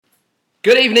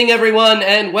Good evening, everyone,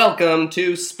 and welcome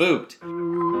to Spooked.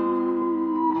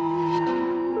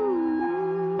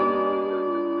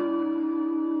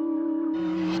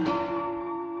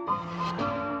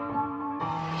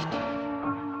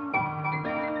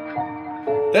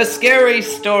 The Scary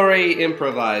Story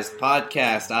Improvised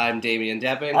Podcast. I'm Damian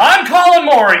Depping. I'm Colin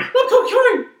Maury. I'm Cody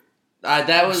Crane.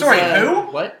 That was... Sorry, who?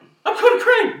 What? I'm Cody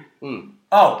Crane.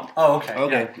 Oh, okay.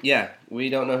 Okay, yeah. We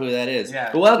don't know who that is.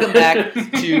 Yeah. But welcome back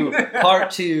to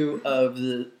part 2 of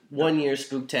the one-year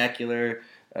Spooktacular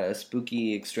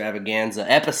Spooky Extravaganza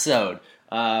episode.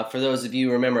 For those of you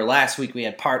who remember, last week we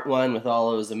had part 1 with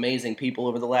all those amazing people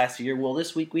over the last year. Well,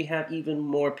 this week we have even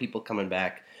more people coming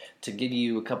back to give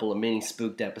you a couple of mini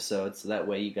spooked episodes, so that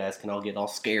way you guys can all get all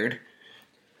scared.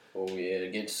 Oh yeah,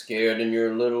 get scared in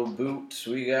your little boots.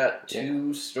 We got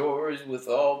 2 stories with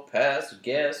all past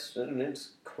guests, and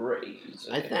it's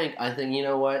crazy. I think you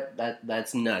know what?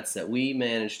 That's nuts that we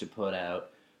managed to put out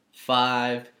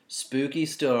 5 spooky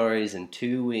stories in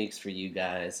 2 weeks for you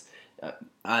guys.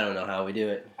 I don't know how we do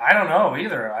it. I don't know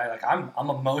either. I'm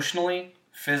emotionally,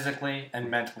 physically,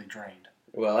 and mentally drained.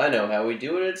 Well, I know how we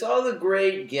do it. It's all the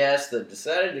great guests that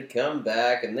decided to come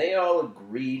back, and they all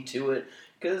agreed to it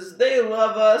because they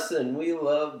love us and we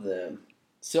love them.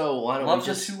 So why don't Love's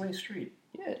we just... a two-way street.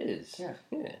 Yeah, it is. Yeah.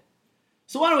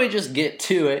 So why don't we just get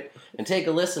to it and take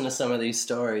a listen to some of these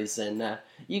stories, and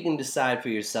you can decide for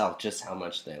yourself just how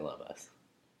much they love us.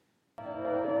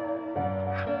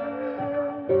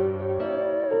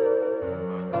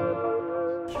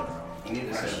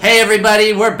 Hey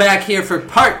everybody, we're back here for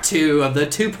part 2 of the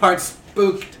 2-part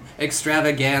Spooked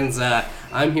Extravaganza.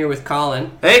 I'm here with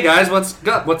Colin. Hey guys, what's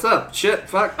up? What's up? Shit,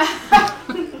 fuck.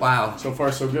 Wow. So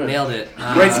far, so good. Nailed it.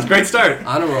 Great start.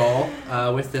 On a roll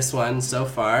with this one so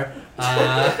far.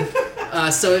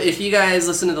 So if you guys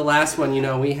listen to the last one, you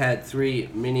know we had 3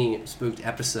 mini spooked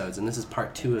episodes, and this is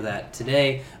part 2 of that.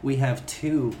 Today, we have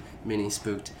 2 mini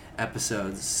spooked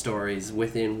episodes, stories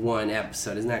within one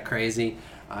episode. Isn't that crazy?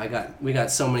 We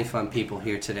got so many fun people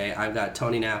here today. I've got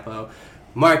Tony Napo,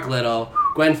 Mark Little,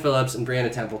 Gwen Phillips, and Brianna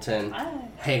Templeton. Hi.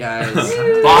 Hey guys.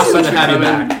 Awesome to have you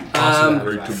back.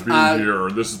 Great to be here.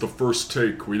 This is the first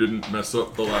take. We didn't mess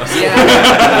up the last one.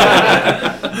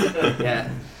 Yeah.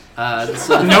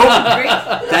 So nope.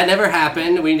 That never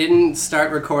happened. We didn't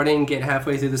start recording, get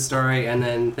halfway through the story, and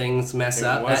then things mess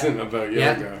up. It wasn't about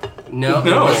yoga. No,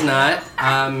 it was not.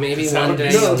 Maybe one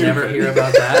day you'll never hear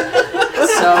about that.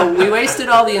 So we wasted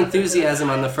all the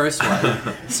enthusiasm on the first one.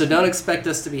 So don't expect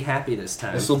us to be happy this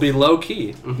time. This will be low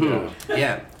key. Mm-hmm.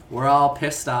 Yeah. We're all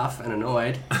pissed off and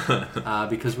annoyed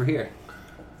because we're here.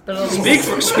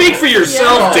 Speak for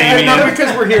yourself, Damien. Not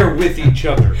because we're here with each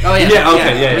other. Oh yeah,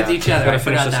 yeah, with each other. I Gotta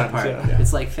finish forgot the that part. sentence, yeah.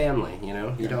 It's like family, you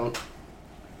know. You don't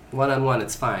one-on-one,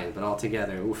 it's fine, but all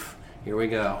together, oof. Here we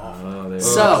go.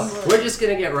 So we're just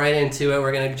gonna get right into it.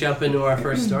 We're gonna jump into our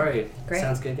first story. Great.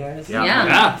 Sounds good, guys.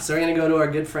 Yeah. So we're gonna go to our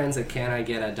good friends at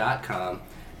canigeta.com.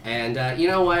 And you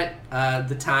know what?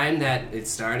 The time that it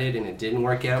started and it didn't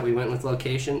work out, we went with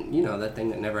location. You know, that thing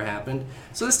that never happened.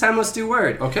 So this time let's do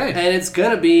word. Okay. And it's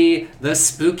going to be the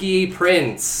Spooky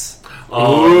Prince.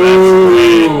 Oh,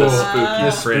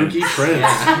 that's great. The Spooky Prince.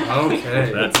 Yeah.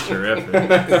 Okay. That's terrific.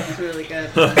 That's really good.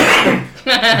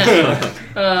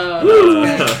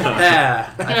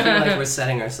 Yeah. I feel like we're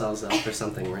setting ourselves up for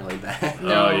something really bad.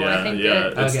 No, Oh, yeah, I think yeah.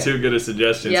 that... That's too good a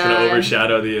suggestion. It's Yeah. going to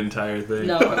overshadow the entire thing.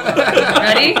 No.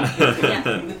 Ready?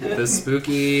 Yeah. The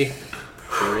Spooky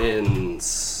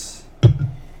Prince.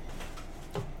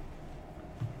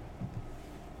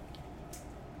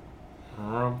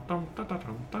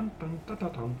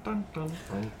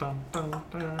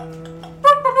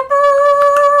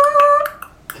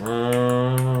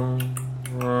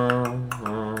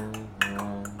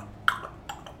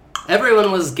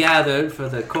 Everyone was gathered for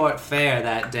the court fair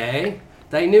that day.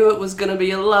 They knew it was going to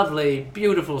be a lovely,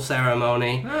 beautiful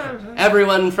ceremony.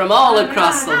 Everyone from all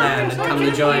across the land had come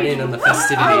to join in on the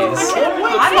festivities.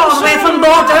 I'm all the way from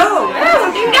Bordeaux.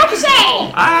 You don't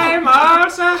say! I'm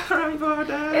also from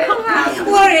Bordeaux.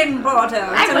 We're in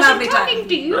Bordeaux. It's a lovely time. talking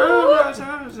to you.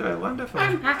 Wonderful.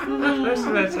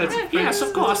 Yes,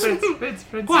 of course.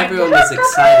 Everyone was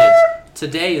excited.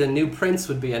 Today, the new prince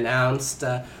would be announced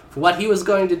for what he was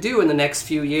going to do in the next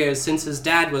few years, since his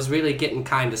dad was really getting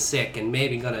kind of sick and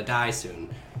maybe going to die soon.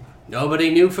 Nobody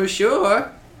knew for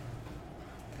sure.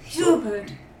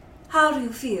 Hubert, how do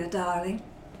you feel, darling?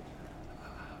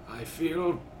 I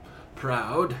feel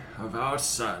proud of our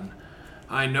son.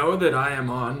 I know that I am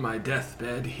on my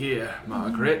deathbed here,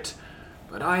 Margaret,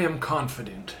 but I am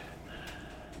confident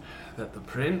that the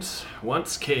prince,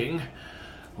 once king,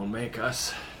 will make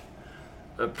us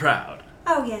proud.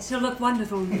 Oh, yes, he'll look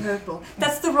wonderful in purple.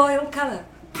 That's the royal colour.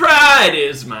 Pride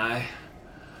is my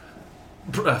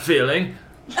feeling.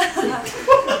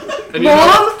 And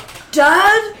Mom?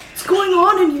 Dad? What's going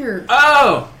on in here?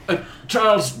 Oh,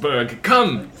 Charlesburg,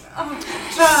 come.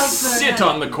 Charles, Sit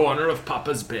on the corner of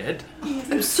Papa's bed.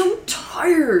 I'm so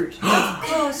tired. Of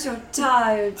course you're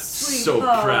tired, sweetheart. So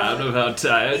proud of how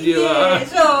tired you are.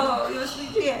 Yes, oh, you're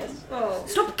sweet, yes. Oh.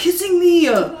 Stop kissing me.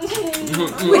 We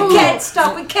can't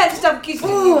stop kissing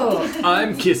you.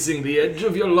 I'm kissing the edge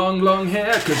of your long, long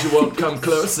hair because you won't come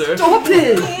closer. Stop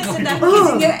it. Yes, and I'm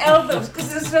kissing your elbows because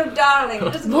they're so darling.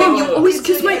 Just Mom, you kiss always your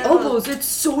kiss my elbows. It's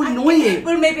so annoying.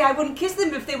 Well, maybe I wouldn't kiss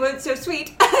them if they weren't so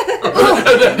sweet. I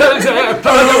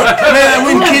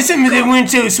wouldn't kiss them if they weren't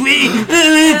so sweet.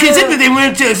 Kiss them if they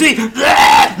weren't so sweet.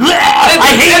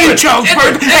 I hate you,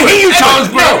 Charlesburg. I hate you,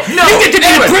 Charlesburg. You get to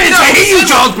be the prince. I hate you,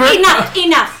 Charlesburg. Enough.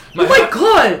 Oh my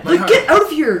god! Like, get out of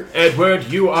here! Edward,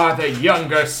 you are the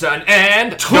younger son,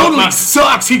 and Totally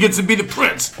sucks. He gets to be the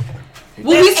prince.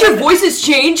 Well, at least your voice has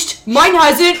changed. Mine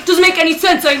hasn't. Doesn't make any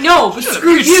sense, I know. But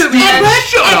screw you, man.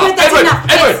 Edward, that's enough.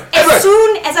 Edward. As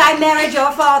soon as I married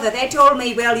your father, they told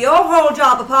me, well, your whole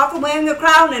job, apart from wearing a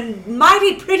crown and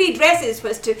mighty pretty dresses,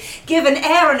 was to give an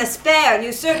heir and a spare, and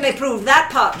you certainly proved that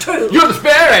part true. You're the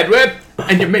spare, Edward,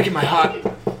 and you're making my heart.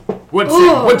 One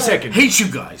second. Hate you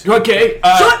guys. Okay.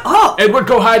 Shut up! Edward,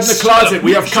 go hide in the closet.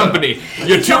 We have Shut up. company.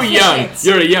 You're too young.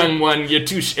 You're a young one. You're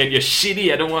too and you're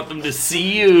shitty. I don't want them to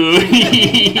see you. I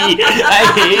hate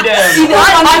See them.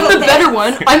 that? I'm the better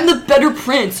one. I'm the better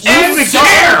prince. I don't suck.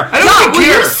 care. I don't well,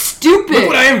 care. you're stupid. Look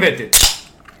what I invented.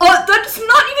 That's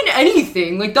not even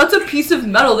anything. Like, that's a piece of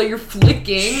metal that you're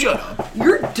flicking. Shut up.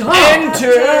 You're dumb.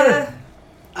 Enter.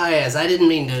 Ah, yes, I didn't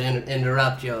mean to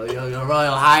interrupt your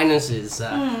royal highnesses,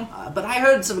 but I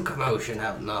heard some commotion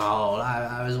out in the hall.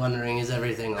 I was wondering, is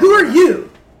everything all Who are right?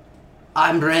 you?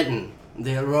 I'm Brenton,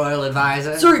 the royal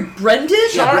advisor. Sorry, Brendan?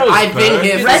 Yeah, I've been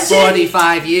here for Brenton?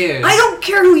 45 years. I don't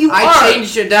care who you I are.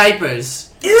 changed your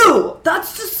diapers. Ew,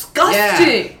 that's disgusting.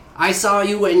 Yeah. I saw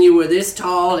you when you were this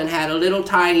tall and had a little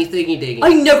tiny thingy-dingy. I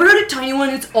never had a tiny one.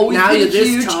 It's always Now been you're this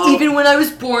huge. tall. Even when I was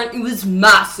born, it was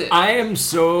massive. I am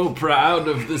so proud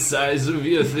of the size of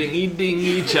your thingy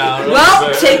dingy child.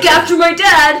 Well, take after my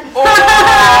dad.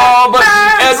 Oh, but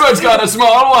Edward's got a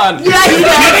small one. Yeah, he does.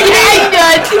 Yeah, he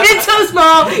does. It's so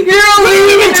small. You're a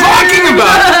loser. talking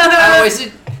about? Oh, is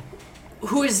it...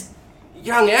 Who is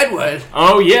young Edward?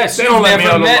 Oh yes, They you've don't let me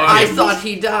never out met alive. I him. thought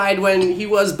he died when he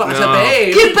was but No. a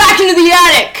babe. Get back into the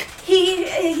attic.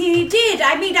 He did.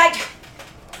 I mean,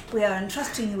 we are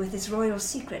entrusting you with this royal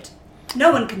secret. No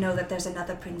one can know that there's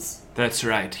another prince. That's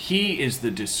right. He is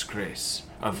the disgrace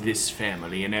of this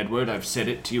family. And Edward, I've said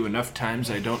it to you enough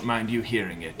times, I don't mind you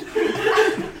hearing it.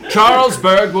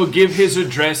 Charlesburg will give his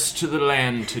address to the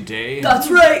land today. That's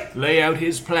right. Lay out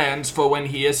his plans for when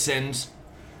he ascends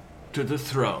to the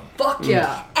throne. Fuck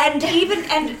yeah. And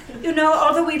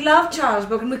although we love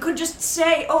Charlesburg, and we could just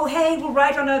say, oh, hey, we'll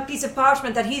write on a piece of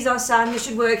parchment that he's our son, this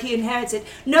should work, he inherits it.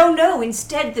 No,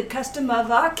 instead the custom of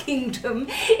our kingdom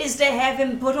is to have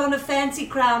him put on a fancy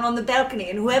crown on the balcony,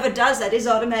 and whoever does that is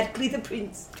automatically the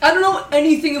prince. I don't know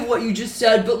anything of what you just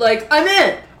said, but, like, I'm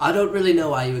in. I don't really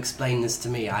know why you explained this to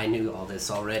me. I knew all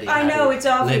this already. I know, having it's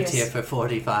obvious. Lived here for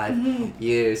 45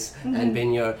 years and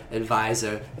been your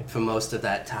advisor for most of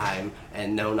that time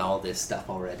and known all this stuff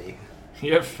already.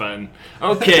 You're fun.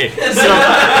 Okay,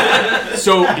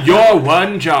 so your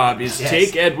one job is Yes.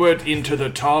 take Edward into the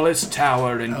tallest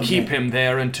tower and Okay. keep him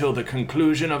there until the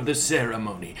conclusion of the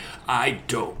ceremony. I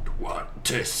don't want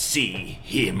to see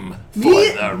him for Me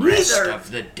the rest neither.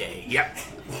 of the day. Yep.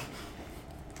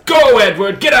 Go,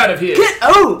 Edward! Get out of here! Get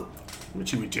out.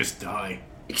 But you would just die.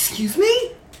 Excuse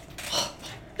me?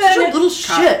 Such a little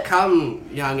shit. Come,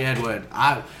 young Edward.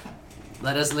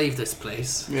 Let us leave this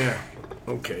place. Yeah.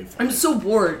 Okay. I'm so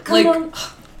bored. Come like, on.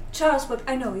 Charlesburg,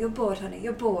 I know, you're bored, honey,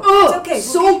 you're bored. ugh, It's okay.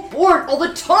 so bored all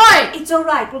the time. It's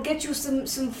alright, we'll get you some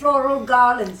floral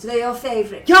garlands, they're your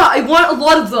favorite. Yeah, I want a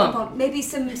lot of them. Come on, maybe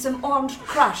some orange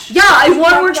crush. Yeah, I want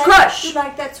like orange that? crush. You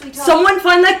like that, sweetheart? Someone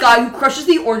find that guy who crushes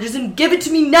the oranges and give it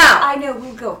to me now. I know,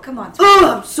 we'll go. Come on. Ugh,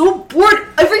 I'm so bored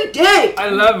every day. I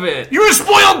love it. You're a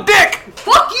spoiled dick!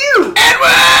 Fuck you.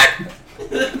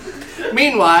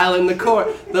 Meanwhile, in the court,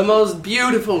 the most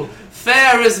beautiful,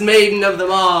 fairest maiden of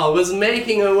them all was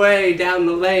making her way down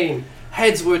the lane.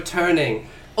 Heads were turning.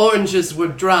 Oranges were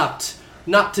dropped,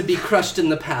 not to be crushed in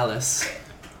the palace.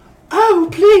 Oh,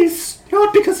 please.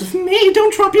 Not because of me.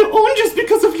 Don't drop your oranges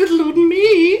because of little old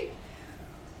me.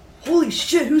 Holy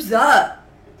shit, who's that?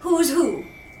 Who's who?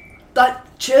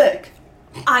 That chick.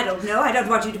 I don't know. I don't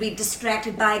want you to be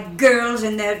distracted by girls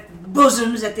and their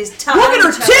bosoms at this time. Look at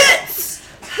her tits!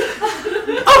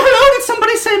 Oh, hello, did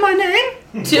somebody say my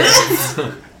name? Tits?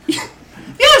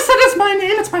 Yes, that is my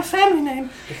name. It's my family name.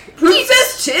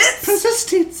 Princess Tits? Princess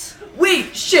Tits.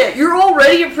 Wait, shit, you're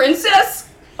already a princess?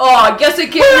 Oh, I guess I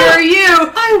can't marry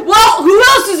you. Well, who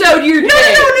else is out here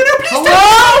today? No, please Hello?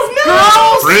 don't.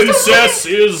 No. Princess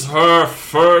is her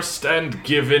first and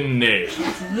given name.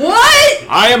 What?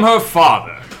 I am her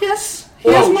father. Yes, he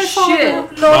is my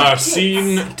shit. father.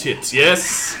 Arsene Tits,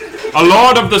 yes? A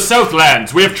lord of the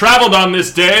Southlands. We have traveled on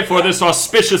this day for this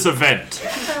auspicious event.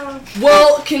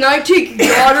 Well, can I take your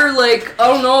daughter, like, I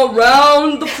don't know,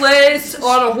 around the place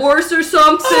on a horse or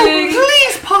something? Oh,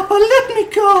 please, Papa, let me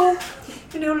go.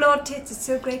 You know, Lord Tits, it's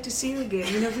so great to see you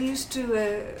again. You know, we used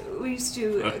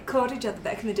to court each other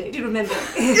back in the day. Do you remember?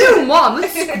 Ew, Mom,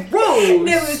 this is gross. No,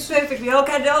 it was perfect. We all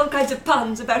kinds of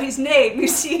puns about his name, you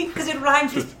see, because it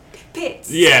rhymes with Pits.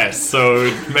 Yes,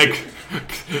 so make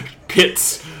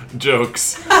Pits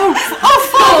jokes.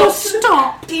 Oh,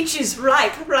 stop. Peaches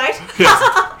ripe, right?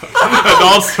 And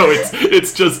also,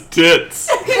 it's just tits.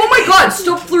 Oh my god,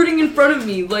 stop flirting in front of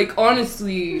me, like,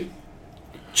 honestly.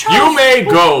 You may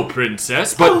go,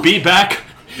 princess, but be back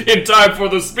in time for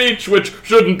the speech, which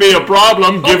shouldn't be a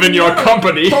problem given your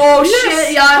company. Oh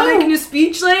shit, yeah, I'm making a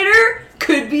speech later?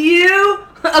 Could be you?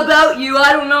 About you,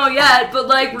 I don't know yet, but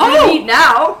like, we're gonna meet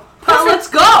now. Let's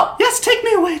go! Yes, take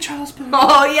me away, Charles Booth.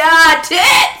 Oh yeah,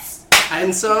 tits!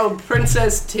 And so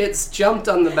Princess Tits jumped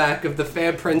on the back of the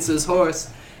fair prince's horse,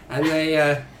 and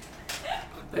they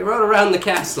rode around the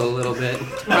castle a little bit.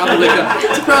 Probably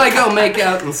go make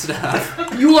out and stuff.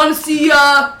 You wanna see,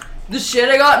 the shit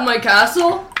I got in my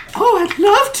castle? Oh, I'd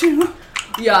love to.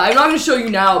 Yeah, I'm not gonna show you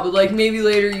now, but like, maybe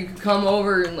later you could come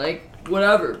over and like,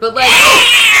 whatever. But like,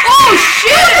 oh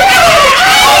shit!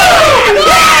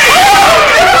 Oh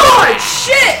my god,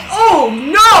 shit! Oh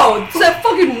no! It's that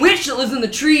fucking witch that lives in the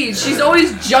trees. She's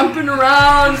always jumping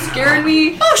around, scaring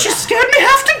me. Oh, she scared me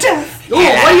half to death. Oh,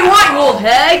 what do you want, you old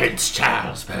hag? Prince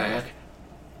Charlesburg.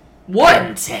 What?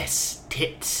 Princess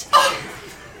Tits.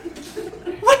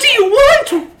 What do you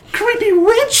want, creepy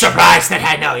witch? Surprised that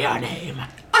I know your name.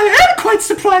 I am quite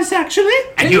surprised, actually.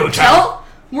 And Can you tell?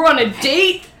 We're on a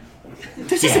date?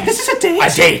 This is a date. A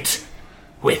date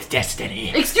with destiny.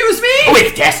 Excuse me?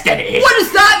 With destiny. What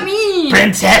does that mean?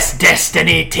 Princess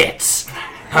Destiny Tits.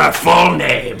 Her full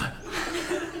name.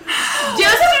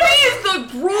 Destiny is the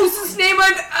grossest name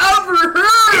I've ever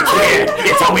heard. Weird.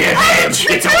 It's a weird name. It's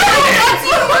a weird name. That's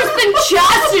even worse than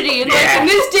chastity. And like in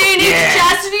this day and age,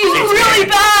 chastity is really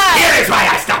bad. Here is why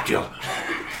I stopped you.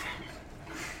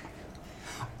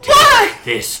 Why?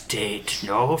 This date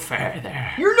no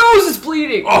further. Your nose is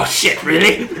bleeding. Oh shit,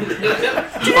 really? Do you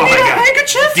need a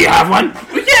handkerchief? Do you have one?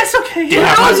 Yes, okay. Do you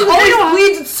have Nose one? always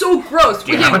bleeds. It's so gross.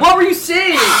 you Okay, have it? what were you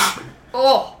saying?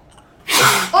 Oh.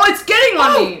 Oh, it's getting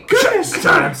on me. Goodness.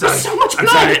 Sorry, I'm sorry. There's so much I'm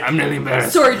blood. sorry, I'm really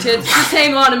embarrassed. Sorry, Tits. Just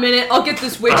hang on a minute. I'll get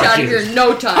this witch out of here in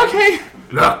no time. Okay.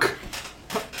 Look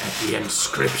at the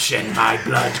inscription my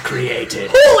blood created.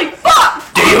 Holy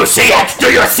fuck! Do you see it? Do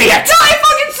you see it? I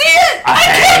fucking see it! I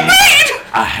can't read!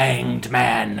 A hanged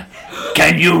man.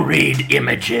 Can you read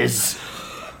images?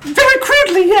 Very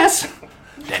crudely, yes.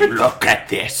 Then look at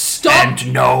this Stop.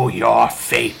 and know your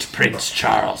fate, Prince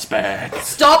Charlesburg.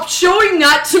 Stop showing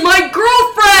that to my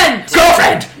girlfriend!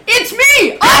 Girlfriend! It's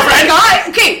me! I'm the guy!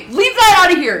 Okay, leave that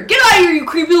out of here. Get out of here, you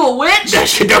creepy little witch!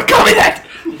 Don't call me that!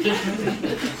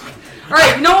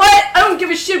 Alright, you know what? I don't give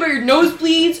a shit about your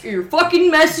nosebleeds or your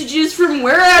fucking messages from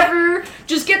wherever.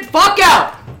 Just get the fuck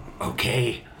out!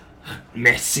 Okay.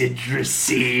 Message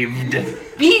received.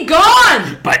 Be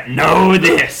gone! But know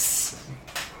this.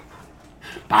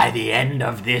 By the end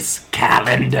of this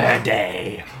calendar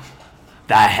day,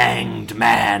 the hanged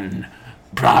man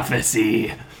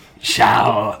prophecy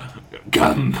shall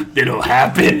come. It'll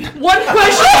happen. One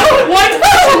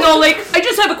question though, like, I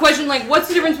just have a question, like, what's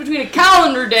the difference between a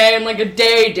calendar day and like a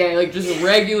day, like just a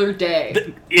regular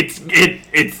day? It's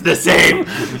the same.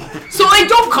 So like,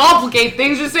 don't complicate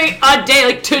things, just say a day,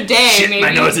 like today, Shit, maybe.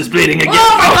 my nose is bleeding again.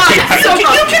 Oh my god, yeah. it's so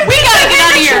gross. We gotta get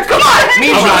out of here, come on!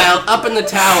 Meanwhile, up in the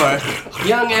tower,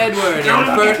 young Edward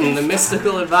and Burton, the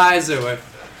mystical advisor, were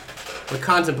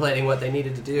contemplating what they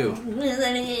needed to do.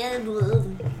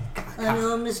 Edward, I'm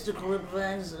your mystical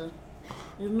advisor.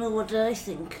 You know what I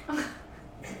think.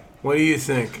 What do you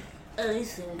think? I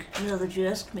think, now that you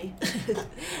ask me,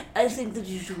 I think that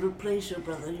you should replace your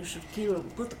brother. You should kill him,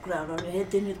 put the crown on your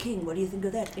head, then you're king. What do you think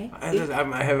of that, eh? I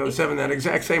was having that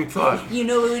exact same thought. You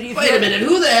know what you Wait a minute,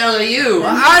 who the hell are you?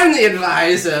 I'm the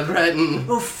advisor, Breton.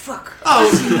 Oh, fuck. Oh,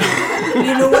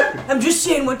 You know what? I'm just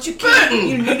saying what you can. Breton!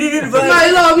 You need an advice. My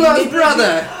long-lost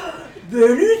brother!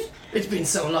 Bernard? It's been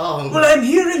so long. Well, I'm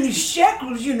here in these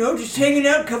shackles, just hanging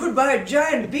out covered by a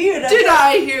giant beard. Did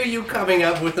I hear you coming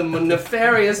up with a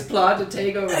nefarious plot to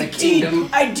take over the kingdom?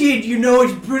 I did.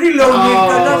 It's pretty lonely. I've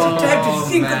got lots of time to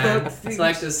think man. about things. It's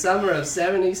like the summer of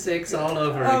 '76 all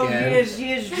over Oh, again. yes,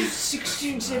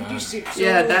 1676.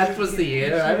 Yeah, that was the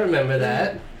year. I remember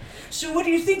that. So what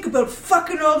do you think about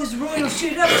fucking all this royal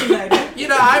shit up tonight?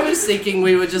 Huh? I was thinking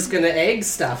we were just gonna egg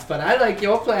stuff, but I like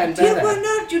your plan better. Yeah, why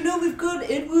not? We've got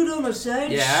Edward on our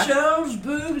side. Yeah? Charles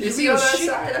Berg. Is he on our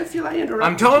side? I feel I interrupted.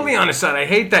 I'm totally on his side. I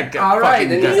hate that guy. All right,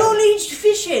 then He only eats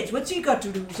fish heads. What's he got to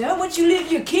lose, huh? Once you live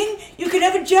your king, you can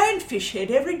have a giant fish head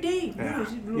every day.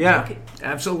 Yeah,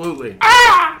 absolutely.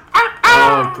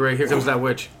 Oh, great. Here comes that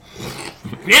witch.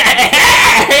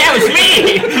 That was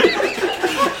me!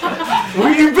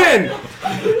 Where you been?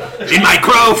 In my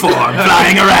crow form,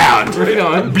 flying around. Right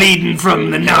on. Bleeding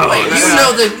from the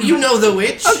nose. You know the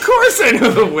witch? Of course I know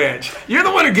the witch. You're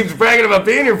the one who keeps bragging about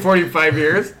being here 45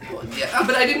 years. Yeah,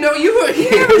 but I didn't know you were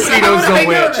here. So He how knows would the I know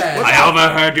witch. that? I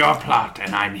overheard your plot,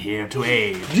 and I'm here to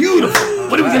aid. Beautiful.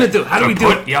 What are we going to do? How do we do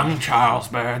Put it? young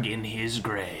Charlesberg in his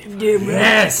grave.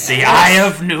 Yes. The eye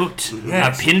of newt,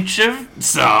 Yes. a pinch of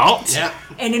salt. Yeah.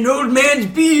 And an old man's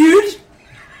beard.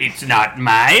 It's not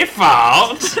my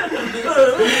fault.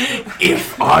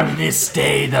 If on this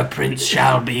day the prince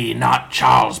shall be not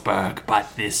Charlesberg, but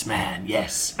this man,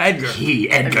 yes. Edgar.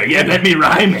 Edgar. Yeah, let me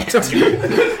rhyme it.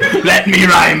 Let me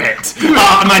rhyme it.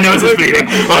 Oh, my nose is bleeding.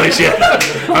 Holy shit.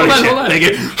 Holy shit. Thank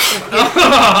you.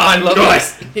 I love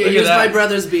this. Here, use my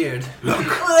brother's beard. Look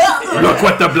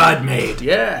what the blood made.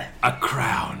 Yeah. A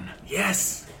crown.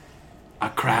 Yes. A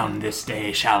crown this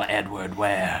day shall Edward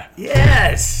wear.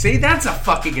 Yes. See, that's a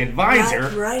fucking advisor.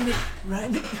 Rhyme it.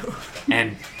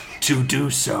 And to do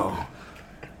so,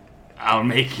 I'll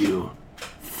make you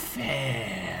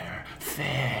fair.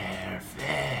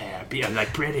 Be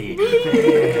like pretty.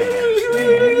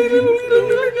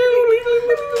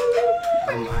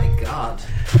 Oh my god.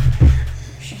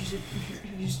 He's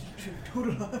a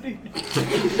total hottie.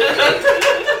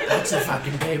 That's a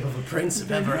fucking babe of a prince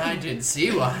if ever I did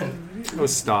see one. Oh,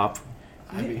 stop.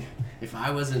 I mean, if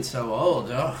I wasn't so old,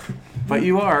 oh. But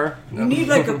you are. You need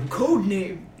like a code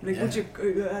name. What's your,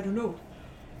 I don't know.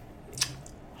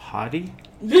 Hottie?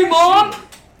 Hey, Mom!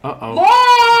 Uh-oh.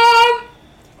 Mom!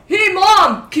 Hey,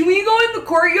 Mom! Can we go in the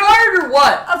courtyard or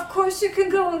what? Of course you can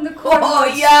go in the courtyard. Oh,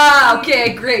 yeah!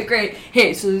 Okay, great.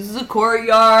 Hey, so this is a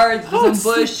courtyard. There's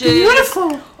some bushes.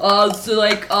 Beautiful. So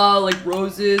like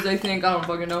roses, I think. I don't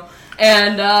fucking know.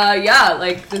 And, yeah,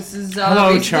 like, this is,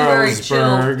 Hello, basically very chill.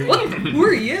 Charlesberg. What? Who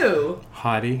are you?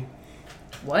 Hottie.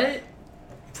 What?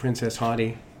 Princess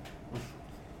Hottie.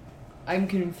 I'm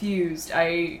confused.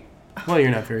 Well,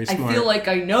 you're not very smart. I feel like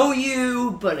I know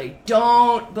you, but I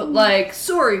don't. But like,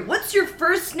 sorry, what's your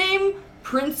first name?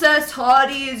 Princess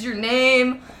Hottie is your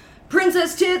name.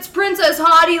 Princess Tits, Princess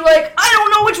Hottie, like, I don't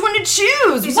know which one to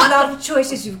choose. There's What? a lot of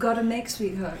choices you've got to make,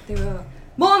 sweetheart. There are.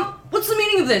 Mom, what's the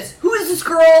meaning of this? Who is this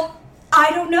girl?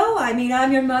 I don't know. I mean,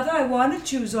 I'm your mother. I want to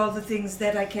choose all the things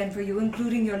that I can for you,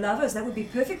 including your lovers. That would be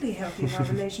perfectly healthy in our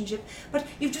relationship. But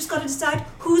you've just got to decide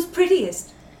who's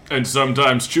prettiest. And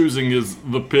sometimes choosing is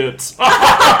the pits. We're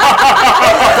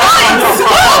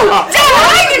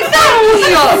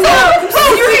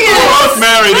both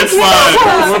married, it's fine.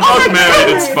 We're both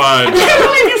married, it's fine. I can't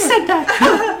believe you said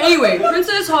that. Anyway,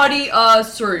 Princess Hottie,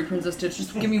 sorry, Princess Tits,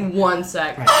 just give me 1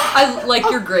 sec. I, like,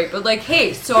 you're great, but, like,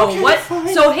 hey, so Okay, what,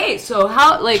 fine. so, hey, so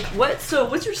how, like, what's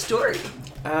your story?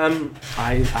 I'm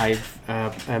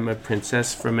a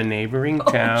princess from a neighboring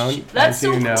town, shit, that's as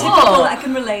you so know. cool. Typical, I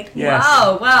can relate. Yes.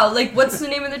 Wow, like, what's the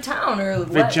name of the town, or what?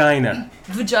 Vagina.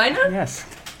 Vagina? Yes.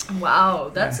 Wow,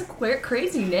 that's a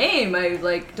crazy name. I,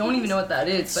 like, don't even know what that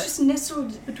is, It's but... just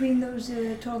nestled between those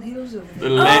tall hills over The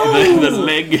there.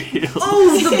 leg heels.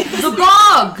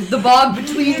 Oh, the bog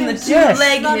between the two Yes.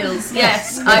 leg hills.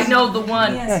 Yes, I know the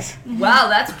one. Yes. Wow,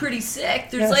 that's pretty sick.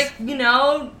 There's Yes. like, you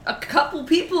know, a couple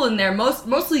people in there.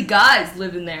 Mostly guys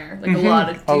live in there. Like a lot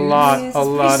of dudes. A lot Yes, a it's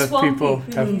lot pretty of swampy, people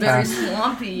really. have Very passed.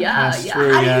 swampy. Yeah, That's yeah.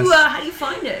 true, How do you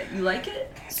find it? You like it?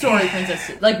 Sorry,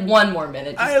 Princess. Like 1 more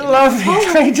minute. Just I give me- love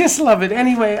it. I just love it.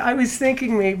 Anyway, I was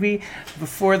thinking maybe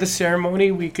before the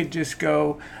ceremony we could just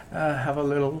go have a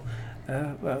little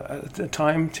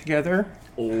time together.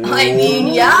 I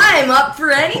mean, yeah, I'm up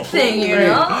for anything, you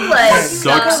know? Like,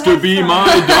 Sucks to be my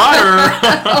daughter.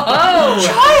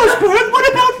 Charlesburg,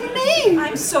 what about me?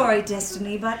 I'm sorry,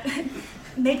 Destiny, but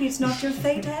maybe it's not your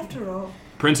fate after all.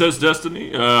 Princess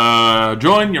Destiny,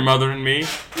 join your mother and me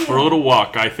for a little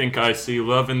walk. I think I see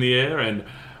love in the air, and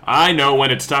I know when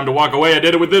it's time to walk away. I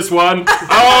did it with this one.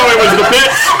 Oh, it was the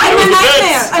pits.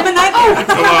 I'm a nightmare.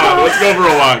 Come on, let's go for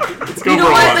a walk. Let's go you know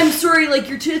for a what? walk. I'm sorry, like,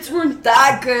 your tits weren't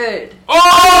that good.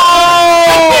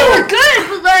 Oh! They were good,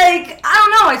 but, like, I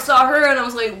don't know. I saw her and I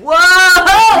was like,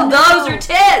 whoa, those are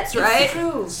tits, right?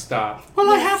 True. Stop. Well,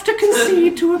 I have to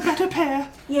concede to a better pair.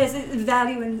 Yes,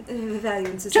 value in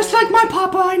society. Just like my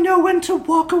papa, I know when to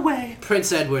walk away.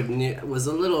 Prince Edward was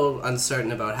a little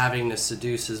uncertain about having to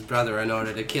seduce his brother in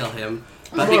order to kill him,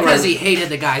 but because he hated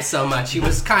the guy so much, he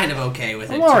was kind of okay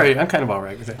with it. I'm alright. I'm kind of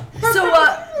alright with it. So,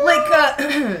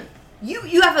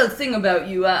 you have a thing about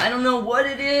you. I don't know what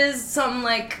it is. Something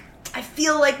like, I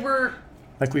feel like we're...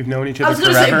 Like we've known each I other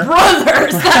was going to forever. say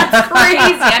brothers. That's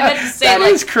crazy. I meant to say, That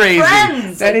like, is crazy.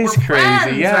 friends. That Like, is we're crazy,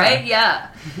 friends, yeah. Right? Yeah.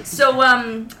 So,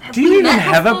 Do you even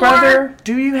have a brother?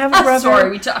 Do you have a brother? Sorry,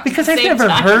 we talked Because at I've the same never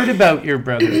time. heard about your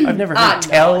brother. I've never heard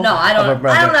tell no, I of a don't.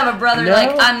 brother. I don't have a brother. No?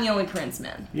 Like, I'm the only prince,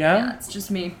 man. Yeah? It's just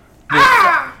me.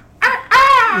 Oh,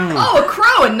 a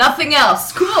crow and nothing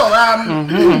else. Cool.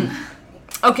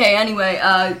 Okay. Anyway,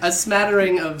 A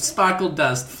smattering of sparkled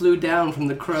dust flew down from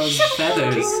the crow's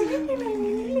feathers.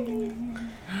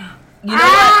 you know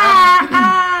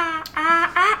what?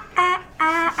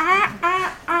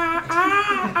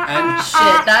 And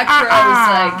Shit, that crow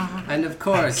was like. And of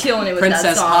course, Killing it with Princess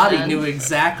that song, Hottie man. knew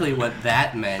exactly what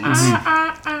that meant.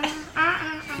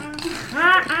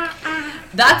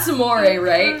 That's amore,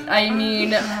 right? I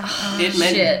mean, It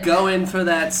meant shit. go in for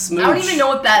that smooch. I don't even know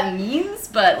what that means,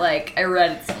 but like I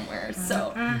read it somewhere.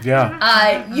 So,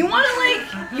 Yeah. you wanna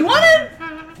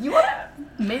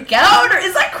make out, or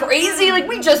is that crazy? Like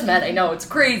we just met. I know it's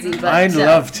crazy, but I'd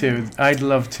love to. I'd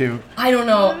love to. I don't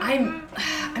know.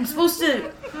 I'm supposed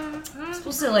to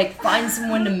like find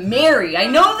someone to marry. I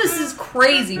know this is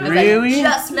crazy because Really? I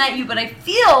just met you, but I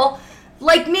feel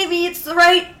like maybe it's the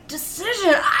right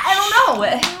decision. I don't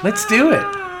know. Let's do it.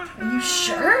 Are you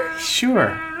sure? Sure.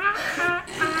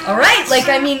 All right. Like,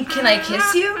 I mean, can I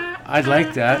kiss you? I'd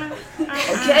like that.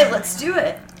 Okay, let's do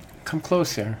it. Come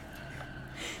closer.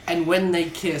 And when they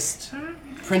kissed,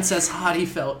 Princess Hottie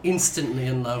fell instantly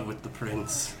in love with the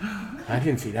prince. I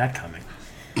didn't see that coming.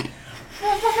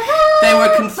 They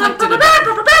were conflicted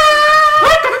about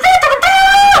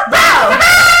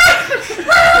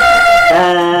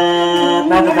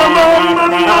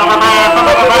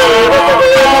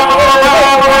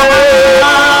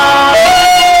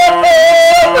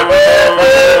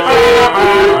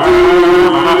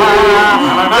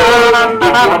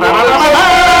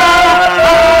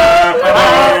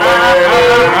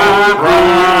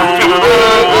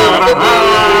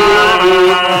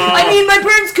I mean, my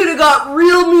parents could have got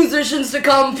real musicians to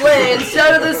come play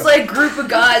instead of this like group of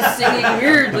guys singing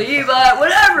weirdly, but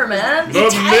whatever, man. The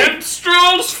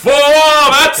minstrels for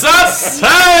that's us.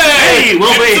 Hey,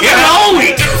 we'll be here all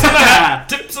week. Tips in the hat.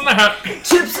 Tips in the hat.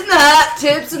 Tips in the hat,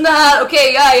 tips in the hat.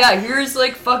 Okay, yeah. Here's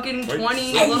like fucking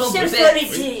 20 I'm little so bits.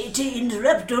 sorry to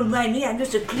interrupt. Don't mind me. I'm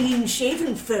just a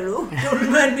clean-shaven fellow.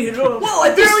 Don't mind me at all. Whoa,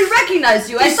 I barely recognized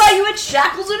you. I saw you had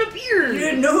shackles and a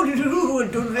beard. No,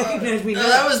 don't recognize me.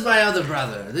 that was my other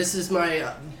brother. This is my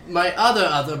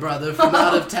other brother from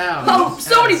out of town. Oh,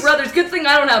 so many brothers. Good thing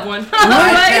I don't have one.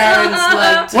 My parents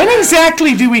liked. When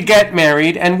exactly do we get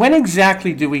married, and when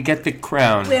exactly do we get the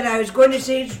crown? Well, I was going to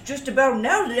say it's just about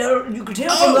now. You could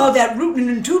tell from all that rootin'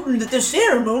 and tootin' that the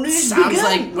ceremony is Sounds begun.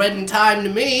 like wedding time to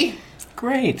me.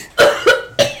 Great.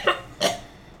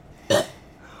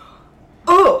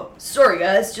 Oh, sorry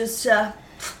guys, just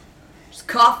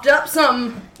coughed up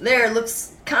something there.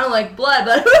 Looks kind of like blood,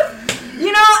 but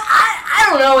you know, I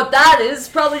don't know what that is.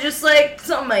 Probably just like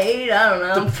something I ate. I don't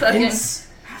know. The prince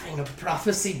having a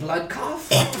prophecy blood cough.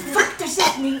 What the fuck does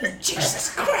that mean?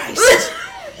 Jesus Christ!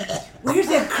 Where's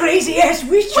that crazy-ass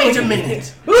witch? Wait a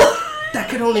minute. That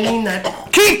could only mean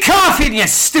that Keep coughing, you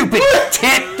stupid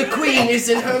tit! the queen is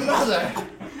in her mother.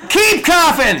 Keep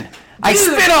coughing! I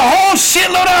spit a whole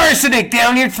shitload of arsenic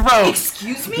down your throat.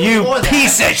 Excuse me? You Or that.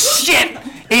 piece of shit!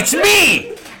 It's me!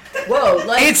 Whoa,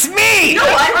 like It's me! you know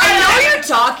what? I know you're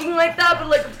talking like that, but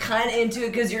like I'm kind of into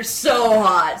it because you're so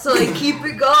hot. So like keep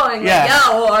it going. Like, Yeah.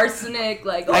 oh, arsenic.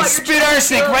 Like oh, I you're spit trying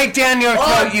arsenic to- right down your Oh,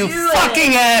 throat, you do it.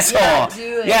 fucking asshole! Yeah,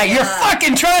 do it, Yeah, you're yeah.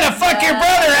 fucking trying to fuck your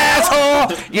brother,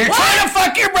 asshole! You're trying to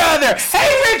fuck your brother!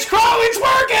 Hey, Rich Crow, it's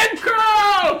working!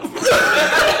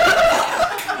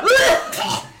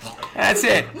 That's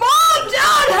it. Mom,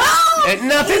 Dad, help!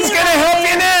 Nothing's gonna help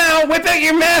you now! out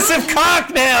your massive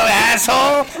cock now,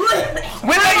 asshole!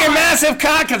 Whip out your massive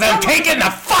cock, because I'm taking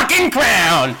the fucking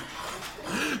crown!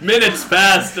 Minutes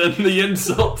passed and the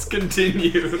insults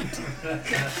continued.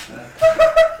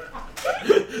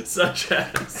 Such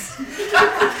as...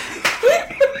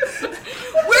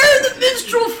 Where are the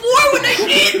minstrel for when I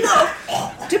need them?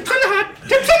 Tips in the hat!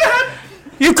 Tips in the hat!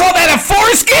 You call that a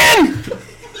foreskin?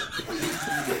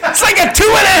 It's like a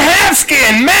 2.5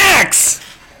 skin, max!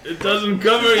 It doesn't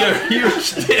cover your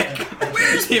huge dick.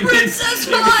 Where's He Princess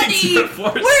means Honey? the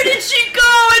foreskin. Where did she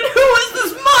go? And who is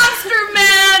this monster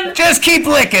man? Just keep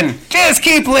licking. Just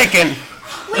keep licking.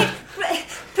 Wait,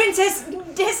 Princess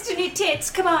Destiny Tits,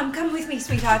 come with me,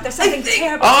 sweetheart. There's something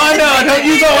terrible. Oh no, don't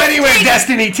you go anywhere,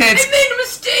 Destiny Tits. I made a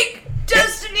mistake,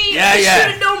 Destiny. Yeah, I yeah.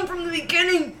 should have known from the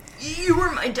beginning. You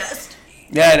were my destiny.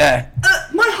 Yeah,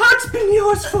 My heart's been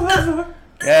yours forever.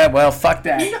 yeah, well, fuck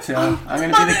that. So, I'm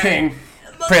gonna be the king.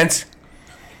 Prince.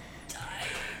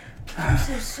 I'm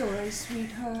so sorry,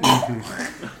 sweetheart.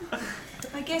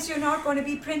 I guess you're not going to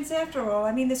be prince after all.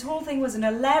 I mean, this whole thing was an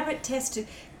elaborate test to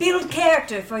build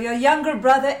character for your younger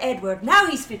brother, Edward. Now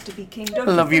he's fit to be king, don't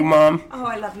I you love you, think? Mom. Oh,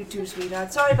 I love you too,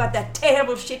 sweetheart. Sorry about that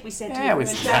terrible shit we said to Yeah, you it your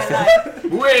was entire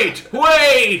nothing. life.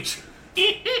 Wait!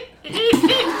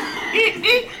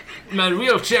 My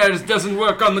wheelchair doesn't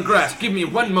work on the grass. Give me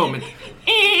 1 moment.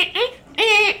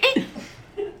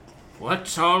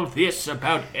 What's all this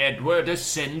about Edward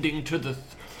ascending to the...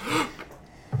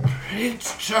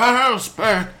 Prince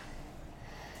Charlesburg?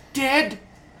 Dead?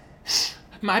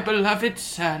 My beloved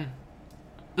son.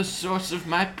 The source of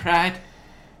my pride.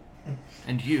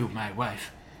 And you, my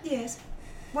wife. Yes.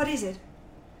 What is it?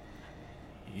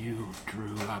 You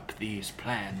drew up these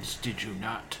plans, did you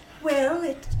not? Well,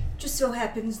 it just so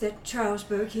happens that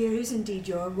Charlesburg here is indeed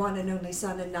your one and only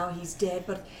son, and now he's dead.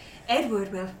 But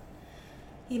Edward, well,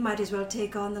 he might as well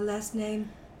take on the last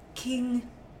name King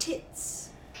Tits.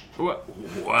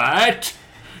 What?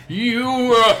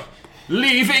 You,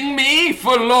 leaving me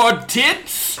for Lord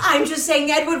Tits? I'm just saying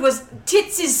Edward was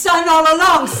Tits' son all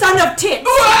along, son of Tits.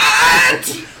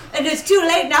 What? And it's too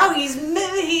late now. He's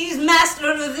master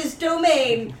of this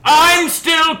domain. I'm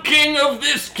still king of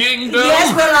this kingdom.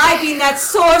 Yes, well, I've been that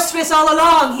sorceress all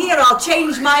along. Here, I'll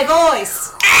change my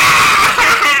voice.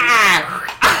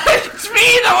 It's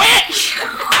me, the witch!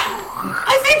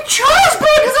 I think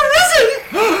Charlesburg has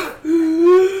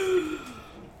arisen!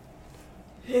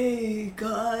 Hey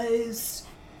guys,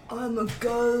 I'm a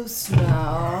ghost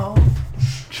now.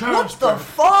 Charles, What the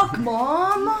fuck,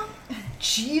 Mom?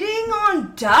 Cheating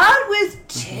on Dad with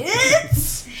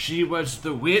Tits? she was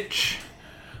the witch.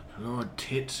 Lord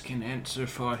Tits can answer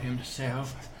for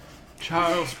himself.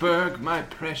 Charlesburg, my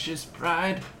precious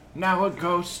bride, now a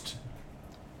ghost.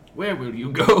 Where will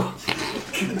you go?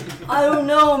 I don't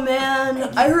know, man.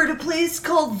 I heard a place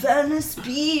called Venice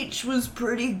Beach was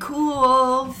pretty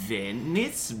cool.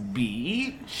 Venice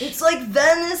Beach? It's like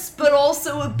Venice, but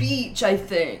also a beach, I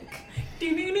think.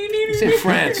 It's in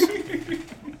France.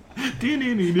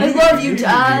 I love you,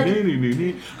 Dad.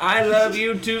 I love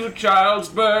you too,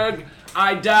 Charlesburg.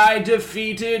 I die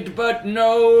defeated, but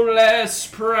no less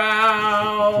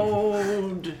proud.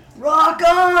 Rock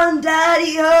on,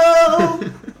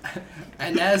 Daddy-o!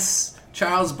 And as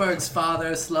Charlesburg's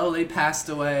father slowly passed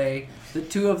away, the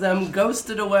two of them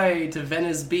ghosted away to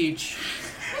Venice Beach.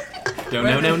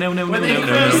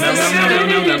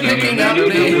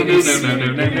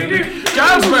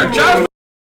 Charlesburg!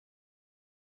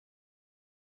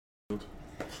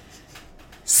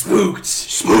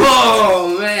 Spooked!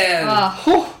 Oh man! Ah.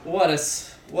 What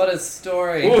a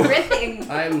story! Riffing.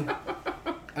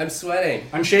 I'm sweating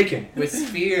I'm shaking. with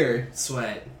fear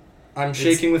sweat. I'm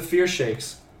shaking with fear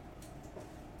shakes.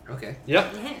 Okay.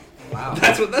 Yep. Wow.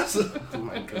 That's what that's. Oh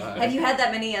my god. Have you had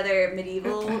that many other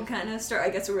medieval kind of stories? I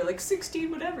guess we were like 16,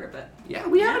 whatever, but... Yeah,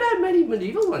 we haven't had many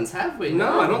medieval ones, have we?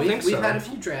 No, I don't think so. We've had a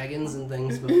few dragons and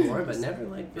things before, but never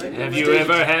like... Have you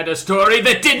ever had a story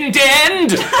that didn't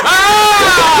end?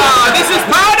 Ah! This is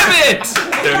part of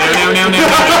it!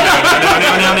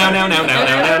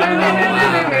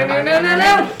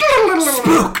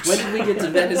 Spooked! When did we get to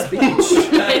Venice Beach?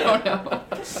 I don't know.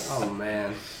 Oh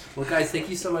man. Well, guys, thank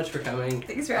you so much for coming.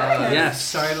 Thanks for having us. Yes.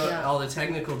 Sorry about all the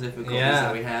technical difficulties Yeah.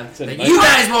 that we have an that you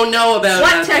guys won't know about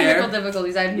What out technical there.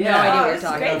 difficulties? I have no Yeah. idea what Oh, you're it's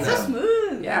talking great. about. So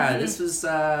smooth. Yeah, this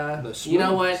was, you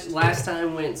know what? Last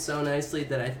time went so nicely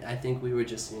that I think we were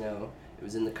just, it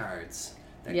was in the cards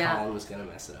that Yeah. Colin was going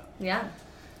to mess it up. Yeah.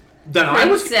 Then I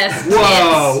was. Princess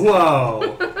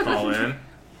Whoa. Call in.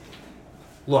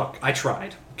 Look, I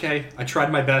tried. Okay, I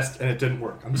tried my best and it didn't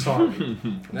work. I'm sorry.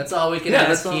 That's all we can Yeah, ask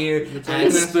that's all- here that's all at we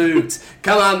can ask. Spooked.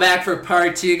 Come on back for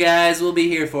part 2, guys. We'll be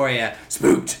here for you.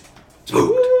 Spooked.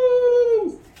 Spooked.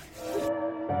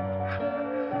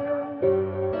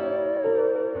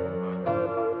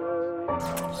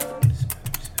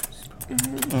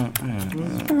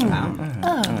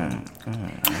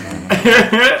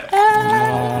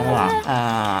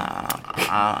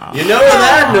 You know what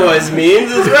that noise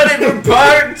means? It's ready for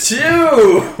part 2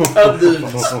 of the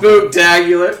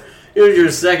Spooktacular. Here's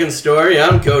your second story.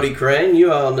 I'm Cody Crane.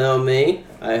 You all know me,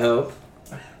 I hope.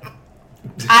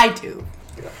 I do.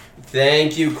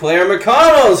 Thank you. Claire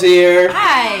McConnell's here.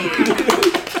 Hi.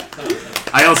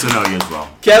 I also know you as well.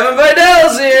 Kevin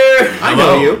Vidal's here. I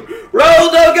know you.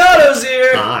 Raul Delgado's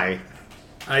here. Hi.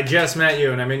 I just met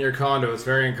you and I'm in your condo. It's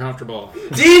very uncomfortable.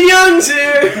 Dean Young's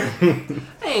here.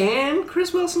 And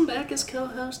Chris Wilson back as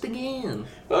co-host again.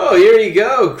 Oh, here you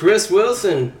go, Chris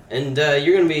Wilson. And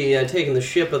you're going to be taking the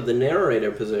ship of the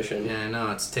narrator position. Yeah, I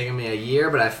know. It's taken me a year,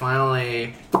 but I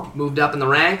finally moved up in the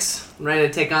ranks. I'm ready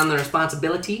to take on the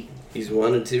responsibility. He's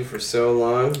wanted to for so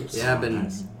long. Yeah, I've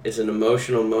been... It's an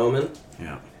emotional moment.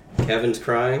 Yeah. Kevin's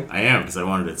crying. I am, because I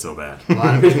wanted it so bad. A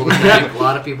lot of people to thank. A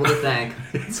lot of people to thank.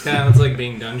 It's like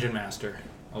being dungeon master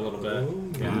a little bit.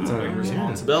 Yeah, it's a big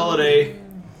responsibility.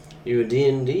 You a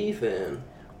D&D fan?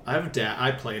 I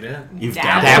played it. You've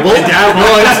Dabbled? I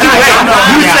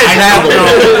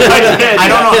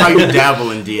don't know how you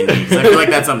dabble in D&D, because I feel like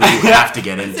that's something you have to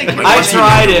get into. Like, I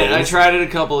tried it. I tried it a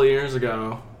couple of years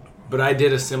ago. But I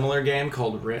did a similar game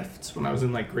called Rifts when I was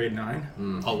in like grade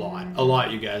 9. A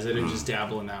lot, you guys. I didn't just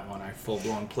dabble in that one. I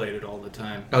full-blown played it all the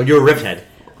time. Oh, you're a Rift head.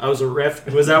 I was a Rift.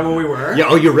 Was that what we were?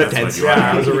 Yeah, you're Rift heads.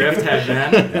 Yeah, I was a Rift head,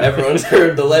 man. Everyone's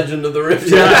heard the legend of the Rift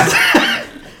head. Yeah.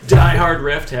 Die-hard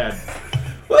Rift head.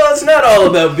 Well, it's not all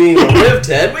about being a Rift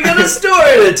head. We got a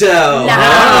story to tell. Nice.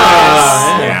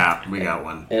 Yeah, we got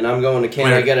one. And I'm going to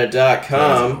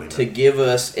canigeta.com to give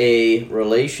us a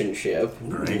relationship.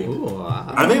 Right.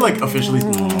 Are they like officially?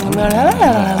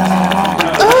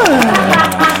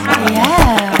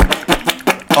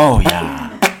 Oh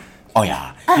yeah. Oh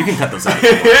yeah. You can cut those out.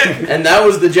 And that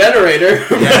was the generator.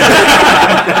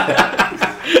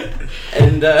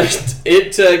 And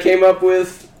it came up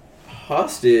with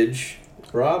hostage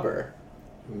robber.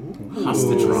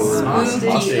 Hostage robber. That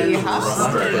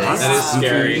is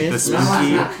scary. The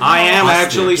spooky. I am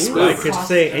actually I spooked. could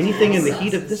say anything in the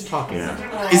heat of this talking.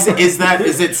 Is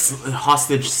it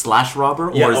hostage / robber,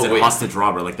 or Yeah, is it wait. hostage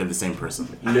robber? Like they're the same person.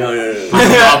 No.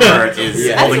 Hostage robber is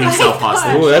Yeah. holding himself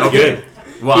hostage. Oh, that's good.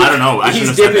 Well, I don't know. I should He's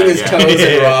have said dipping that. his toes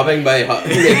in robbing by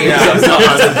making himself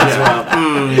hostage as well.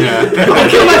 Yeah. I'll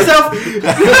kill myself!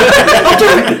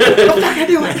 I'll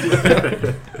do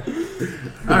it!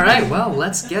 Alright, well,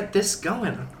 let's get this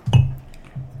going.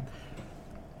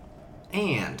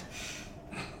 And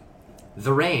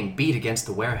the rain beat against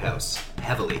the warehouse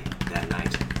heavily that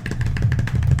night.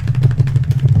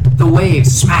 The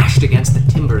waves smashed against the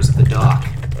timbers of the dock.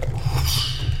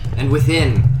 And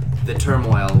within, the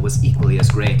turmoil was equally as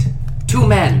great. 2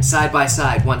 men, side by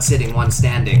side, one sitting, one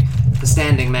standing. The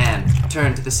standing man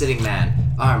turned to the sitting man,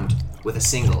 armed with a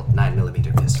single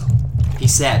 9mm pistol. He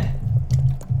said,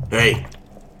 Hey.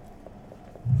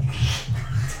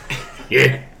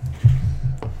 Yeah.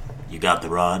 You got the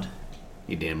rod?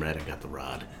 You damn right I got the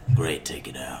rod. Great, take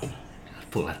it out.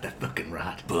 Pull out that fucking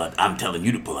rod. I'm telling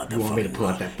you to pull out that You want me fucking to pull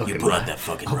out rod. that fucking You pull out rod? that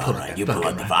fucking I'll rod, pull out right? that You pull fucking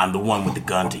out the. rod. I'm the one with the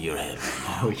gun to your head.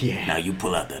 Oh, yeah. Now you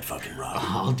pull out that fucking rod.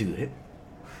 I'll do it.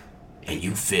 And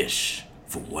you fish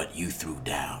for what you threw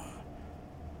down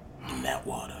in that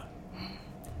water.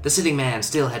 The sitting man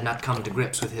still had not come to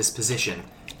grips with his position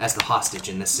as the hostage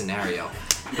in this scenario,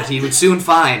 but he would soon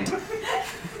find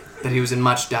that he was in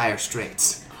much dire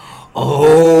straits.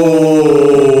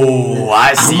 Oh,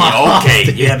 I see.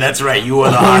 Okay, yeah, that's right. You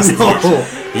are the hostage.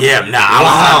 Yeah, now I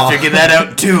was trying to figure that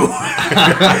out too.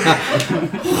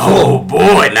 Oh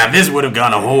boy, now this would have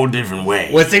gone a whole different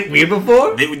way. Was it weird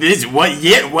before? This what?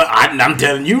 Yeah, well, I'm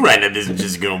telling you right now, this is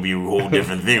just gonna be a whole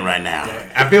different thing right now.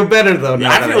 I feel better though.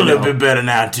 Now I feel a little bit better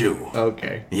now too.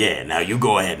 Okay. Yeah, now you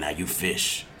go ahead. Now you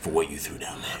fish for what you threw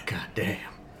down there. God damn.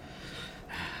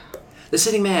 The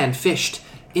sitting man fished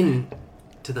into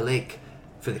the lake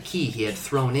for the key he had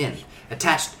thrown in,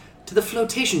 attached to the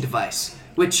flotation device,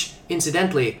 which,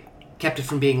 incidentally, kept it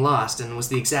from being lost and was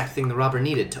the exact thing the robber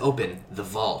needed to open the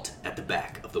vault at the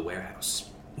back of the warehouse.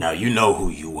 Now you know who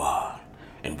you are,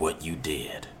 and what you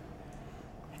did,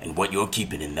 and what you're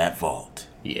keeping in that vault.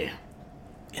 Yeah.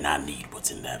 And I need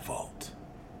what's in that vault.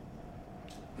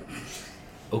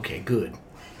 Okay, good.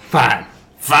 Fine.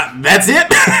 That's it?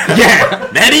 Yeah.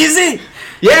 That easy?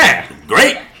 Yeah.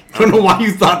 Great. I don't know why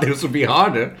you thought this would be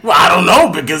harder. Well, I don't know,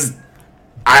 because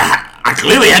I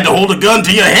clearly had to hold a gun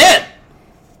to your head.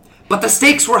 But the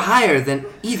stakes were higher than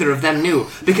either of them knew,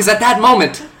 because at that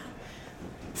moment...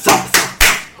 Thump, thump.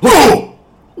 Whoa!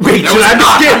 Wait, There was a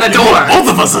knock on the door. Both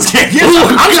of us are scared. Yes,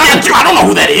 I'm scared too. I don't know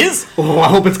who that is. Oh, I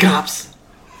hope it's cops.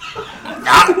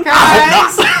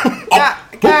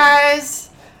 Guys,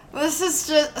 this is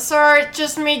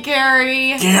just me,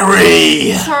 Gary.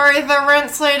 Gary! Sorry, the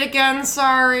rent's late again,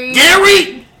 sorry.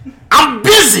 Gary! I'm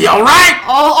busy, alright?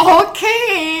 Oh,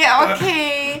 okay.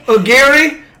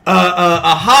 Gary,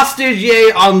 a hostage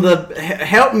yay on the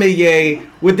help me yay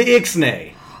with the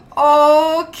ixnay.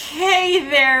 Okay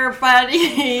there,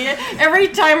 buddy. Every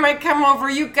time I come over,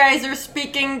 you guys are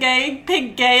speaking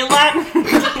pig gay Latin.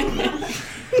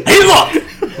 Hey, look!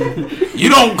 You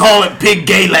don't call it pig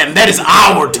gay Latin. That is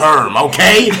our term,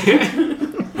 okay?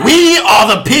 We are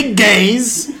the pig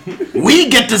gays. We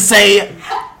get to say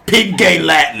pig gay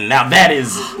Latin. Now that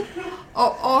is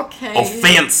okay.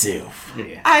 offensive.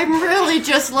 I'm really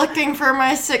just looking for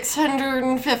my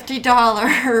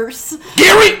 $650.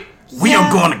 Gary, we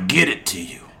are going to get it to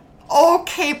you.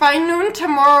 Okay, by noon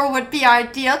tomorrow would be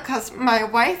ideal because my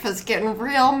wife is getting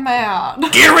real mad.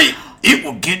 Gary, it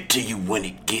will get to you when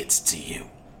it gets to you.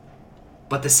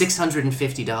 But the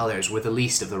 $650 were the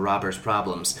least of the robber's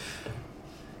problems.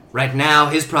 Right now,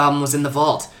 his problem was in the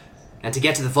vault. And to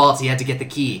get to the vault, he had to get the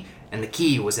key. And the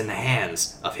key was in the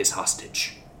hands of his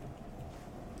hostage.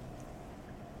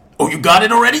 Oh, you got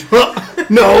it already?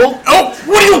 No. Oh,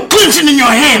 what are you clenching in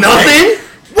your hand? Nothing. Right?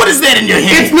 What is that in your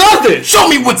hand? It's nothing. Show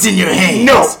me what's in your hand.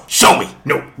 No. Show me.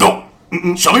 No. Go.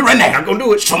 Show me right now. I'm gonna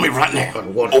do it. Show me right now.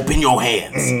 Open your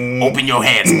hands. Open your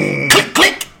hands. Click,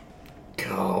 click.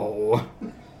 Go.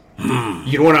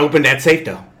 You don't want to open that safe,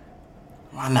 though.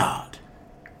 Why not?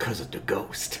 Because of the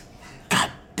ghost. God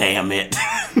damn it.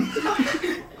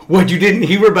 What, you didn't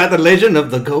hear about the legend of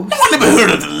the ghost? I never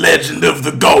heard of the legend of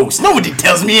the ghost. Nobody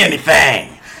tells me anything.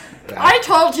 I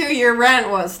told you your rent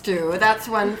was due. That's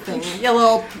one thing. You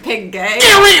little pig gay.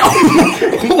 Gary!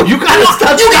 Oh, you gotta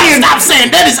stop You gotta saying stop saying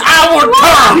that is our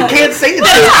term. You can't say that.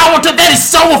 That is our term. That is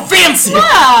so offensive.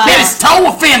 Yeah. That is so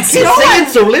offensive. You say it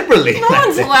so liberally. No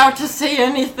one's allowed to say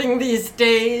anything these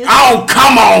days. Oh,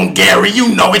 come on, Gary. You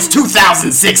know it's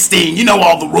 2016. You know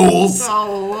all the rules.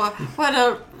 Oh, what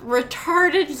a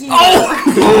retarded year. Oh,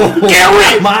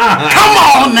 Gary! Come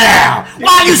on now!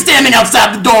 Why are you standing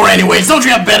outside the door anyways? Don't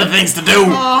you have better things to do?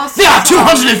 There are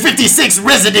 256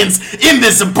 residents in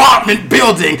this apartment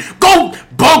building. Go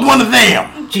bug one of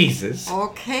them. Jesus.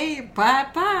 Okay,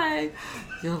 bye-bye,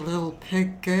 you little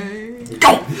pig gay.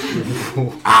 Go!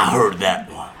 I heard that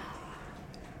one.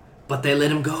 But they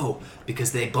let him go,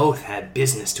 because they both had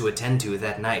business to attend to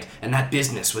that night, and that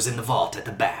business was in the vault at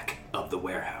the back of the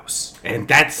warehouse. And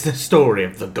that's the story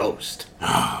of the ghost.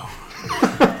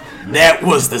 That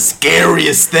was the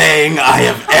scariest thing I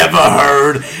have ever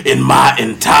heard in my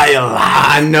entire life.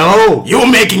 I know. You're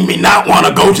making me not want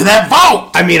to go to that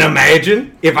vault. I mean,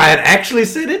 imagine if I had actually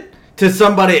said it to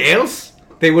somebody else,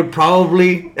 they would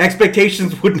probably,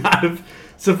 expectations would not have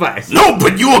sufficed. No,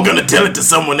 but you are going to tell it to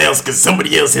someone else because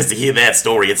somebody else has to hear that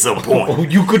story at some point. Oh,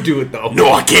 you could do it, though.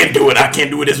 No, I can't do it. I can't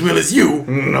do it as well as you.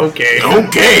 Okay.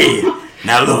 Okay.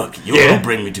 Now look, you're going to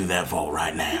bring me to that vault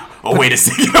right now. Oh, wait a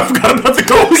second. I forgot about the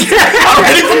ghost. I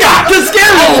already forgot. The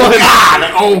scary one. God.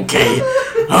 Okay.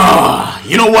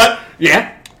 You know what?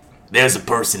 Yeah? There's a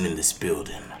person in this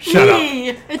building. Shut up.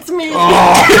 It's me.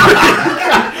 Oh.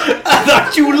 I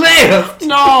thought you left.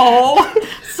 No.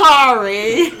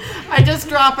 Sorry. I'm just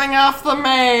dropping off the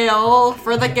mail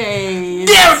for the gays.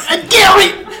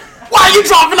 Gary! Why are you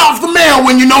dropping off the mail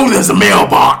when you know there's a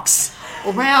mailbox?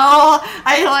 Well,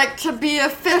 I like to be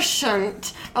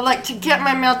efficient. I like to get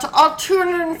my mail to all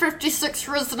 256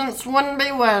 residents one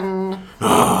by one.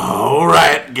 All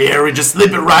right, Gary, just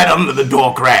slip it right under the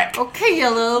door crack. Okay, you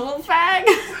little fag.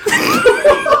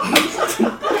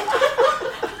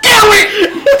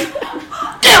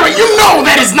 Gary, you know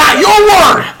that is not your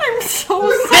word. I'm so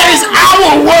sorry. That is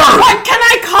our word. What can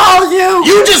I call you?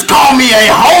 You just call me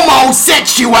a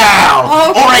homosexual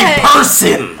or a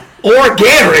person. Or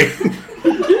Gary.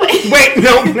 Wait,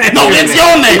 no, that's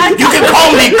your name. You can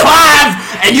call me Clive,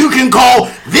 and you can call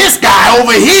this guy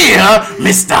over here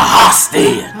Mr.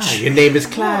 Hostage. Your name is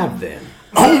Clive, then.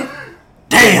 Oh,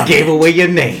 damn! Gave away your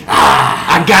name.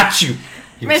 I got you.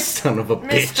 You son of a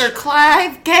bitch. Mr.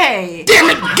 Clive Gay. Damn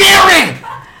it, Gary!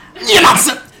 You're not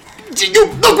so.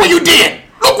 Look what you did.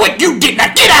 Look what you did.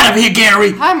 Now get out of here,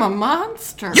 Gary. I'm a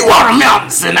monster. You are a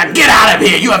monster. Now get out of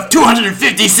here. You have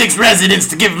 256 residents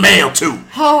to give mail to.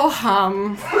 Ho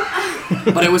hum.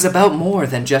 But it was about more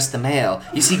than just the mail.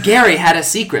 You see, Gary had a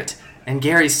secret, and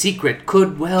Gary's secret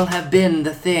could well have been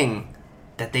the thing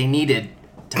that they needed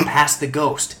to pass the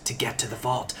ghost to get to the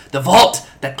vault. The vault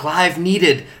that Clive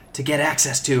needed to get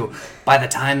access to by the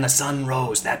time the sun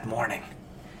rose that morning.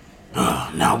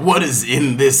 Now, what is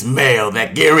in this mail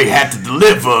that Gary had to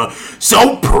deliver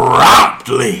so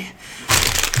promptly?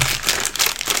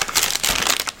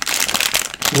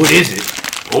 What is it?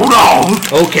 Hold on.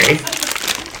 Okay.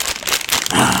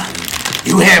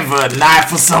 You have a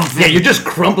knife or something? Yeah, you're just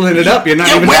crumpling it up. You're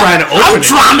not even well, trying to open I'm it.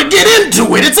 trying to get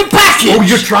into it. It's a package. Oh,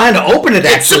 you're trying to open it,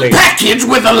 actually. It's a package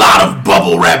with a lot of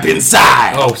bubble wrap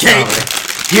inside. Oh, okay. sorry.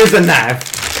 Here's a knife.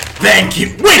 Thank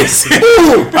you. Wait a second.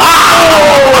 Ooh!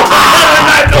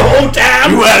 Oh! The whole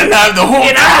time. You had a knife the whole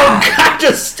and time. I got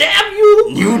to stab you.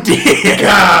 You did.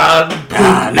 God.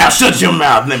 Now shut your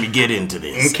mouth. Let me get into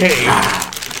this. Okay.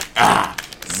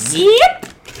 Zip.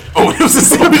 Oh, it was a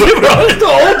zipper the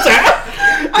whole time.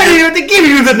 I didn't even have to give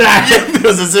you the knife. It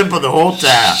was a zipper the whole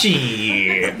time.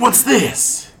 Shit. What's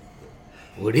this?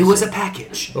 It was a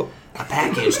package. A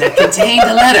package that contained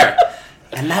a letter.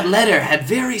 And that letter had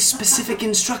very specific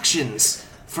instructions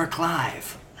for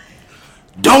Clive.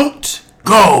 Don't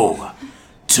go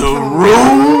to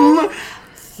room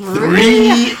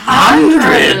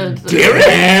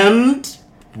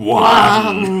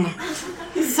 301.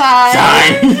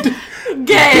 Signed,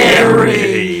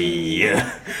 Gary.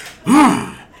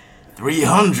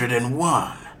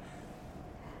 301.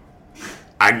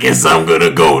 I guess I'm gonna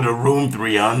go to room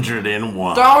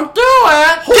 301. Don't do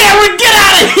it. Gary, get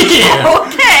out of here!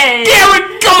 Okay.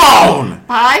 Gary, come on!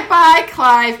 Bye-bye,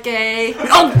 Clive Gay.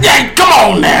 Oh, yeah, come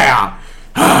on now!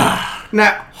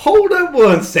 Now, hold up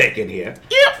one second here.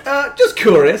 Yep. Just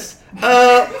curious.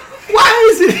 Why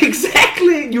is it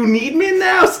exactly you need me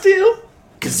now still?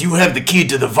 Because you have the key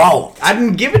to the vault. I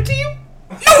didn't give it to you?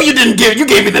 No, you didn't give it. You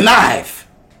gave me the knife.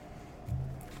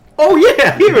 Oh,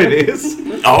 yeah, here it is.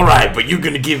 All right, but you're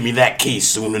going to give me that key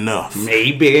soon enough.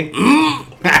 Maybe.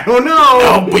 I don't know.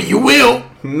 Oh, but you will.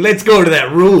 Let's go to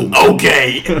that room.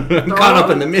 Okay. I'm caught up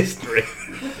in the mystery.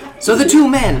 So the two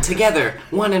men together,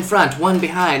 one in front, one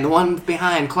behind, the one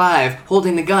behind Clive,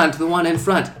 holding the gun to the one in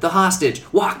front, the hostage,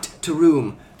 walked to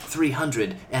room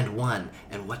 301.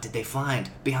 And what did they find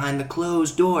behind the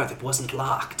closed door that wasn't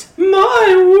locked?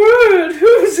 My word,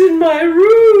 who's in my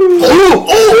room?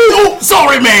 Oh,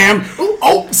 sorry, ma'am.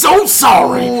 Oh, so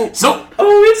sorry.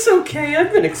 Oh, it's okay.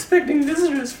 I've been expecting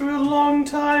visitors for a long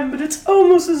time, but it's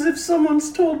almost as if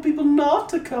someone's told people not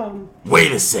to come.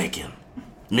 Wait a second.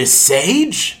 Miss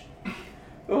Sage?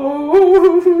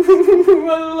 Oh,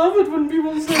 I love it when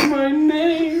people say my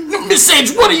name. Miss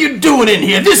Sage, what are you doing in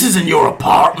here? This isn't your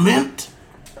apartment.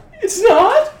 It's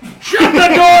not? Shut the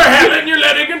door, Helen! You're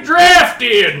letting a draft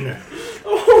in!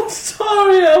 Oh,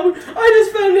 sorry, Albert. I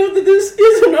just found out that this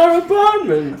isn't our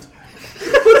apartment.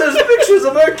 But there's pictures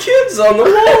of our kids on the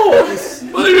walls.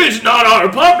 Well, it's not our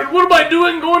apartment. What am I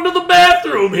doing going to the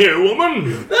bathroom here,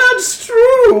 woman? That's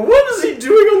true. What is he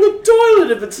doing on the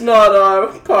toilet if it's not our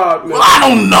apartment? Well, I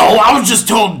don't know. I was just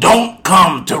told don't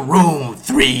come to room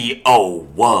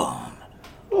 301.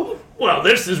 Well,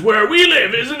 this is where we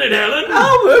live, isn't it, Helen?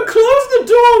 Albert, close the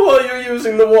door while you're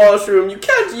using the washroom. You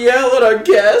can't yell at our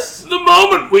guests. The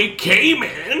moment we came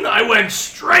in, I went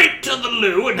straight to the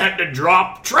loo and had to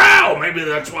drop trow. Maybe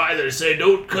that's why they say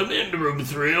don't come into room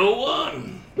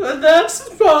 301. That's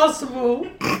possible.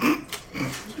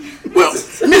 Well,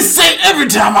 Miss Sage, every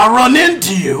time I run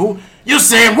into you, you're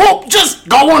saying, well, just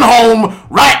going home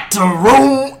right to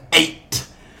room 8.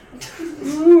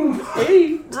 Room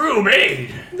 8? Room 8?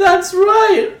 That's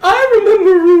right. I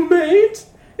remember room 8.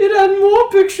 It had more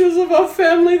pictures of our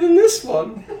family than this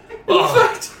one. In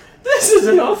fact, this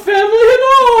isn't our family at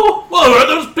all. Well, who are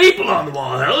those people on the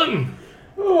wall, Helen?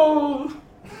 Oh,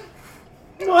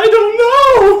 I don't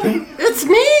know. It's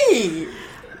me.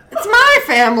 It's my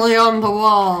family on the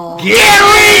wall.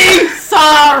 Gary!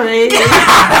 Sorry.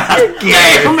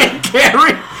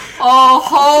 Gary! Oh,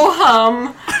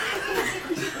 ho-hum.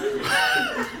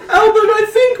 Albert, I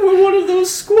think we're one of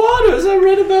those squatters I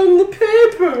read about in the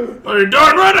paper. Oh, you're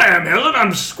darn right I am, Helen.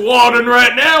 I'm squatting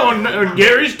right now on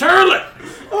Gary's turlet.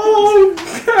 Oh,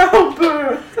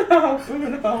 Albert.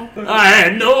 I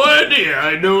had no idea.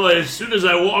 I know as soon as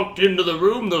I walked into the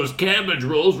room, those cabbage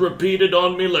rolls repeated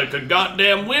on me like a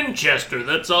goddamn Winchester.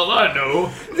 That's all I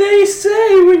know. They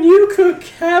say when you cook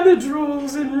cabbage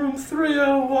rolls in room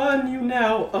 301, you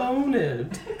now own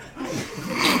it.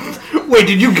 Wait,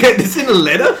 did you get this in a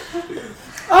letter?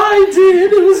 I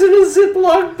did. It was in a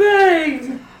Ziploc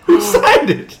bag. Who signed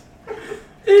it?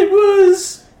 It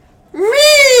was...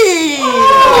 Me!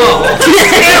 Oh,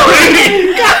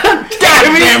 Gary! God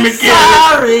damn it,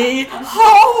 Sorry.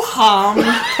 Ho-hum.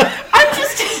 I'm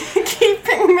just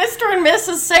keeping Mr. and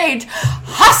Mrs. Sage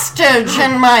hostage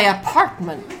in my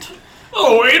apartment.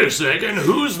 Oh, wait a second.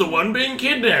 Who's the one being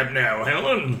kidnapped now,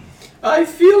 Helen? I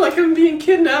feel like I'm being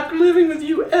kidnapped living with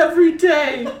you every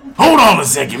day. Hold on a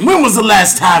second. When was the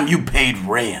last time you paid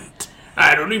rent?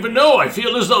 I don't even know. I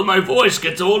feel as though my voice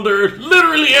gets older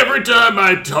literally every time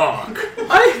I talk.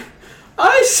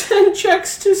 I send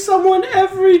checks to someone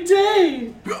every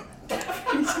day.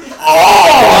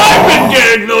 I've been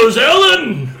getting those,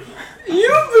 Helen.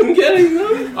 You've been getting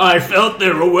them. I felt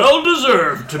they were well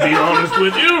deserved, to be honest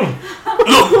with you.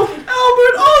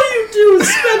 Albert, all you do is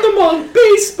spend them on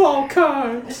baseball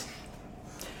cards.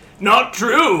 Not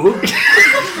true.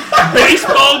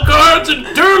 Baseball cards and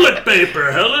toilet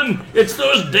paper, Helen. It's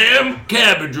those damn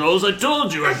cabbage rolls. I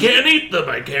told you, I can't eat them.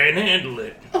 I can't handle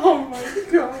it. Oh my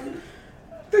god.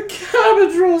 The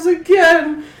cabbage rolls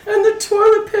again. And the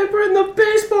toilet paper and the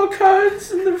baseball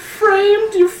cards and they're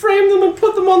framed. You frame them and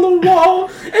put them on the wall.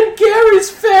 And Gary's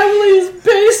family is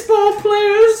baseball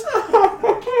players.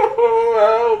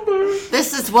 Oh, Albert.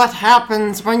 This is what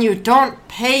happens when you don't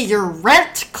pay your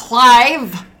rent,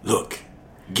 Clive. Look,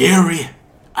 Gary,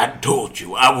 I told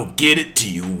you I will get it to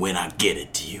you when I get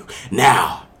it to you.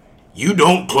 Now, you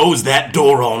don't close that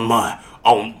door on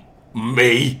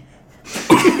me.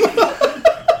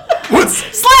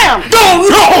 Slam!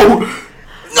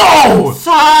 No!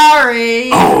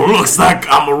 Sorry. Oh, looks like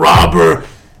I'm a robber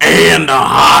and a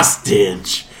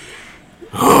hostage.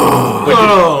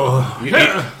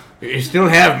 You still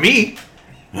have me.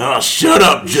 Oh, shut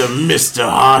up, Mr.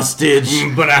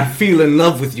 Hostage. But I feel in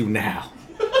love with you now.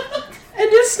 And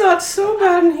it's not so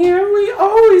bad in here. We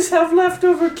always have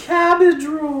leftover cabbage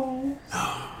rolls.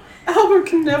 Albert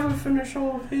can never finish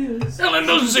all of his. Helen,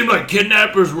 doesn't seem like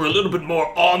kidnappers were a little bit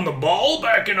more on the ball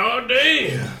back in our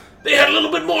day. They had a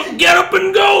little bit more get up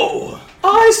and go.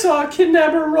 I saw a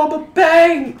kidnapper rob a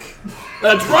bank.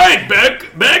 That's right,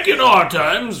 back in our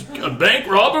times, a bank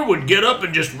robber would get up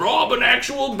and just rob an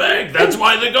actual bank. That's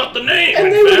why they got the name.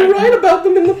 And they would write about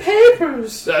them in the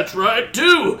papers. That's right,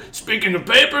 too. Speaking of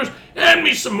papers, hand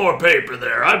me some more paper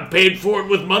there. I paid for it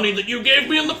with money that you gave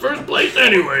me in the first place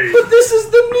anyway. But this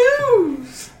is the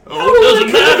news. Oh, it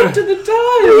doesn't matter. To the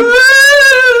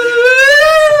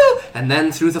time. And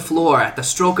then through the floor, at the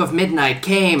stroke of midnight,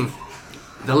 came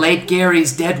the late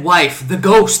Gary's dead wife, the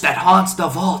ghost that haunts the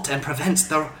vault and prevents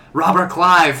the robber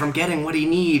Clive from getting what he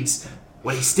needs.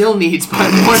 What he still needs by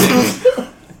morning.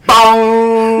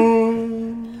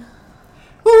 Bong!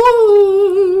 What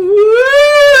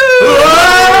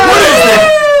is that?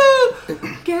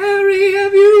 Gary,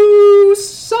 have you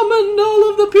summoned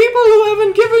all of the people who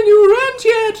haven't given you rent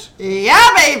yet? Yeah,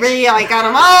 baby, I got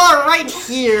them all right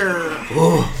here.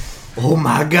 Oh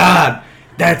my god.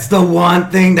 That's the one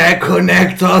thing that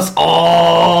connects us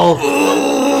all.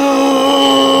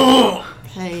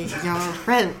 Pay your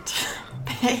rent.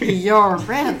 Pay your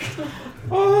rent.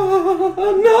 Oh,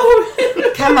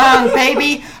 no. Come on,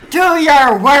 baby. Do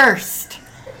your worst.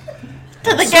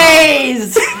 To the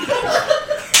gays.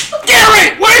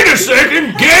 Gary, wait a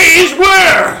second. Gays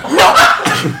where? No.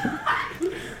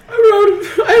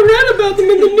 I read about them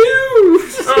in the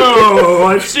news. Oh,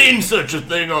 I've seen such a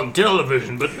thing on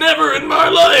television, but never in my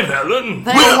life, Helen.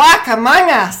 They walk among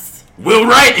us. We're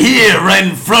right here, right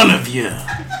in front of you.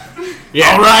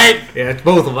 Yeah. All right? Yeah, it's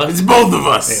both of us. It's both of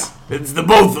us. Yeah. It's the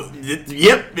both.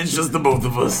 Yep, it's just the both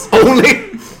of us.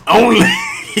 Only.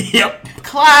 Yep.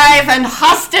 Clive and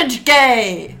hostage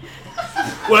gay.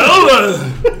 Well,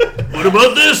 what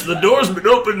about this? The door's been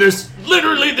open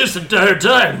literally this entire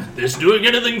time. This doing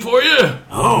anything for you?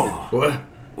 Oh. What?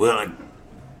 Well, I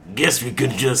guess we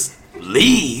could just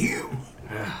leave.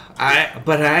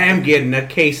 But I am getting a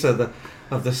case of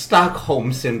the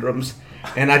Stockholm syndromes,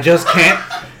 and I just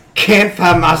can't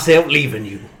find myself leaving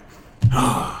you.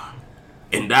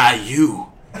 And you.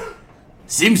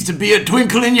 Seems to be a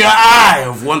twinkle in your eye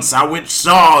of once I which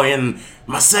saw in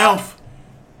myself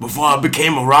before I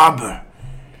became a robber.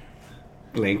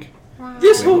 Link.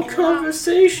 This whole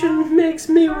conversation makes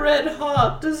me red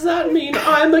hot. Does that mean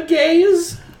I'm a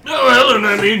gaze? No, Helen,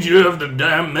 that means you have the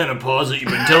damn menopause that you've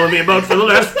been telling me about for the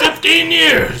last 15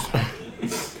 years.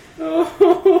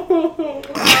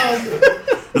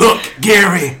 Look,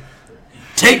 Gary,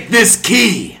 take this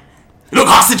key. Look,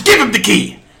 hostage, give him the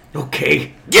key.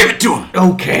 Okay. Give it to him.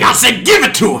 Okay. I said give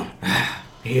it to him.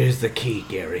 Here's the key,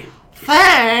 Gary.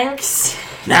 Thanks.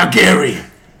 Now, Gary,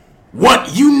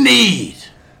 what you need?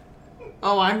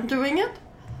 Oh, I'm doing it?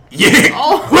 Yeah.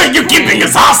 Oh. Well, you're keeping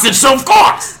us hostage, so of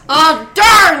course. Oh,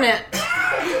 darn it.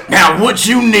 Now, what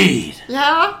you need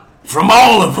Yeah? from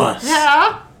all of us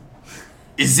Yeah?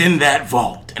 is in that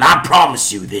vault. And I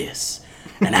promise you this.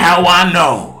 And how I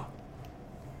know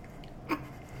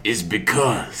is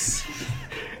because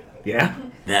Yeah?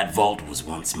 that vault was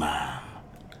once mine.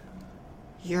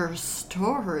 Your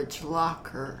storage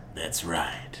locker. That's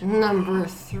right. Number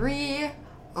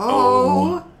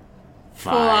 305.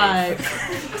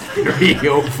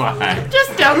 305.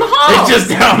 Just down the hall. It's just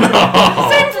down the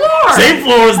hall. Same floor. Same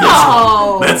floor as this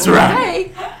Oh, one. That's right.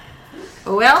 Okay.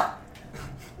 Well,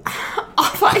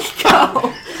 off I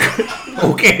go.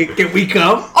 Okay, can we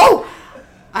come? Oh,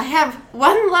 I have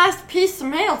one last piece of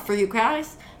mail for you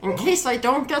guys, in case I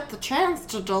don't get the chance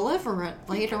to deliver it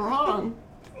later on.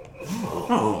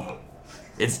 Oh,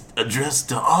 it's addressed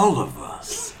to all of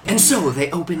us. And so they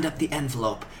opened up the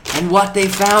envelope, and what they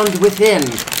found within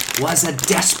was a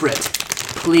desperate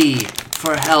plea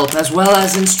for help, as well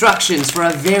as instructions for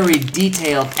a very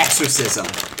detailed exorcism.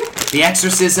 The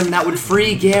exorcism that would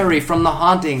free Gary from the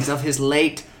hauntings of his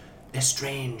late,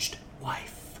 estranged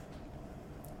wife.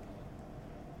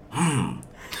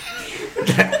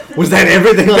 Was that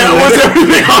everything? That was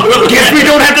everything. I guess we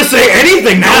don't have to say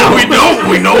anything now. No, we don't.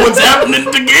 We know what's happening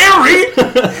to Gary.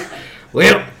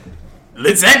 Well,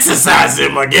 let's exercise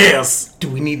him, I guess. Do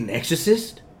we need an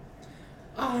exorcist?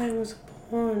 I was a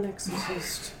porn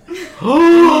exorcist.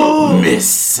 Oh, Miss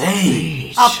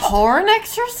Sage. A porn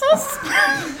exorcist?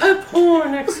 A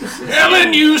porn exorcist.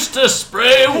 Helen used to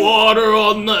spray water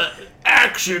on the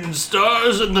action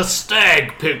stars and the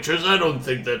stag pictures. I don't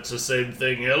think that's the same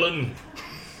thing, Helen.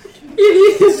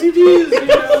 It is, you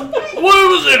know. What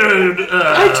was it?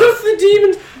 I took the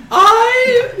demons.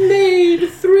 I made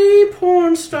 3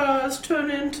 porn stars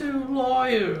turn into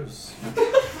lawyers.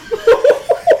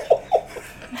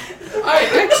 I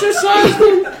exercised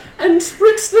them and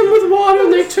spritzed them with water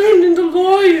and they turned into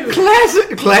lawyers.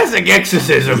 Classic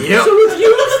exorcism. So if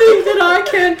you think that I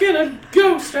can't get a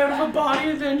ghost out of a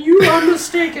body, then you are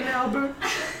mistaken, Albert.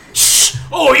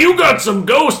 Oh, you got some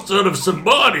ghosts out of some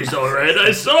bodies, all right.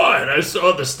 I saw it. I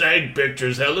saw the stag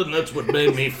pictures, Helen. That's what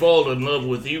made me fall in love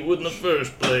with you in the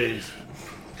first place.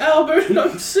 Albert,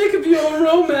 I'm sick of your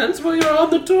romance while you're on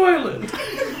the toilet.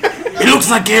 It looks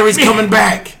like Gary's coming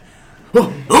back.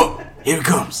 Oh, here he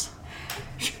comes.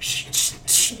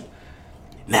 Shh.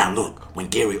 Now look, when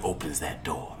Gary opens that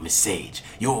door, Miss Sage,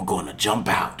 you're gonna jump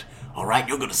out. All right,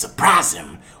 you're gonna surprise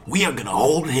him. We are gonna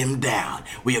hold him down.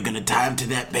 We are gonna tie him to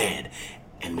that bed.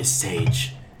 And Miss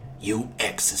Sage, you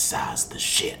exercise the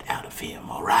shit out of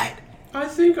him, all right? I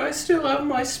think I still have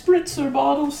my spritzer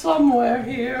bottle somewhere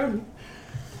here.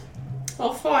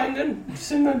 I'll find it. It's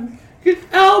in the...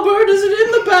 Albert, is it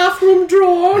in the bathroom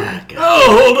drawer?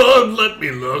 Oh, hold on. Let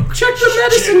me look. Check the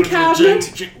medicine cabinet.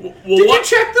 Did you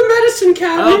check the medicine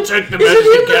cabinet? I'll check the Is it in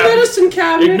medicine the cabinet. medicine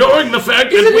cabinet? Ignoring the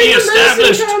fact Is that it we in the medicine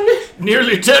established cabinet?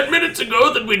 nearly 10 minutes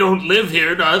ago that we don't live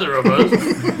here, neither of us.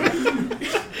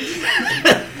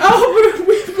 Albert,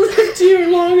 we've lived here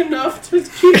long enough to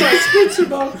keep our spritzer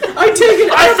bottle. I take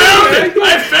it I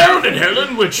everywhere. found it,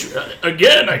 Helen, which,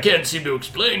 again, I can't seem to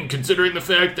explain, considering the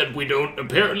fact that we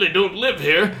apparently don't live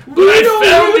here. But I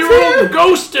found your old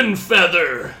ghost and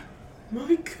feather.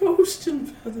 My ghost and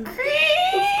feather. Of course.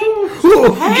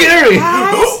 Oh, Gary!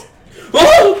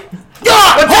 Oh!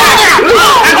 God!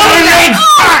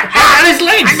 On his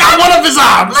legs! I got one of his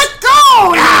arms! Let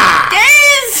go!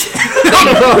 Gaze!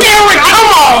 Gary, come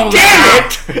on! Damn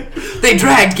it! They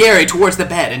dragged Gary towards the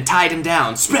bed and tied him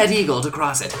down, spread-eagled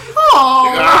across it.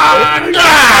 Oh!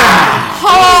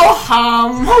 Ho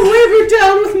hum! I'll wave her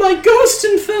down with my ghost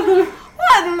and feather.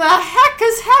 What in the heck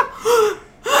is happening?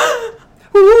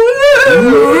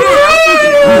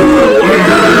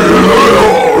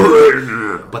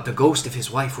 But the ghost of his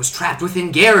wife was trapped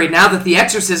within Gary now that the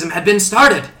exorcism had been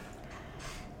started.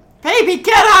 Baby,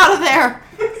 get out of there!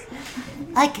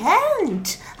 I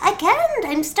can't.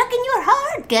 I'm stuck in your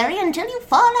heart, Gary. Until you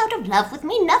fall out of love with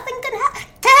me, nothing can happen.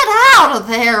 Get out of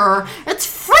there! It's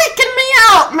freaking me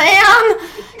out, man!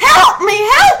 Help me!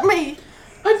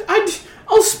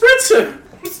 I'll spritz her.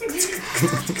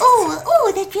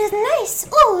 Oh, that feels nice.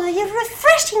 Oh, you're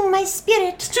refreshing my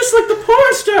spirit. It's just like the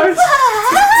porn stars.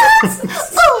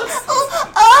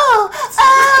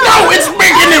 No, it's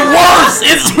making it worse!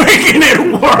 It's making it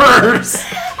worse!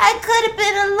 I could have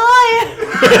been a lawyer.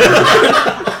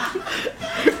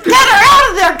 Get her out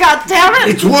of there, goddammit!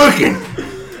 It's working!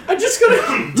 I'm just gonna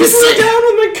just sit down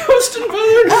with my ghost and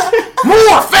feather.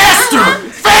 More! Faster!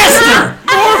 Faster!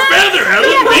 More feather, Helen!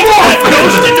 Make that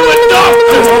ghost into a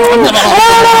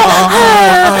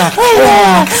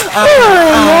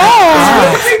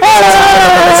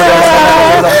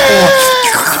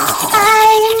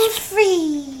I'm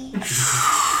free.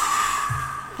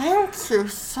 Thank you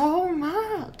so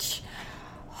much.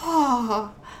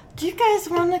 Oh, do you guys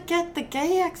want to get the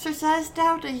gay exercised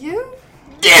out of you?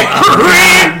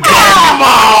 Gary, come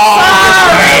on!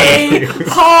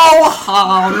 Ho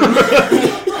hum.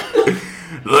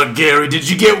 Look, Gary, did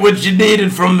you get what you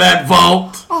needed from that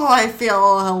vault? Oh, I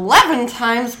feel 11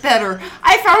 times better.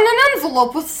 I found an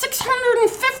envelope with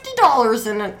 $650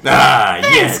 in it. Ah,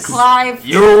 Thanks, yes. Clive.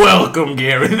 You're welcome,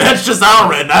 Gary. That's just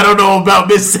our end. I don't know about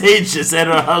Miss Aegis and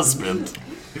her husband.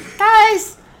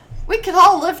 Guys, we could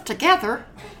all live together.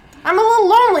 I'm a little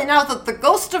lonely now that the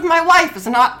ghost of my wife is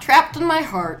not trapped in my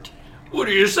heart. What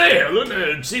do you say, Helen?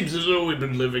 It seems as though we've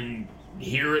been living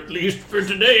here at least for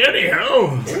today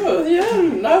anyhow. Well, yeah,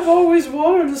 and I've always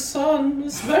wanted a son,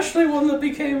 especially one that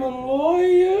became a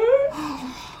lawyer.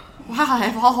 Well,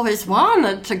 I've always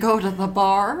wanted to go to the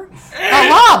bar. The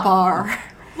law bar.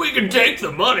 We can take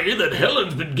the money that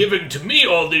Helen's been giving to me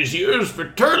all these years for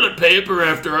toilet paper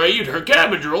after I eat her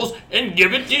cabbage rolls and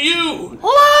give it to you.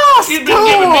 Law She's been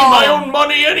giving me my own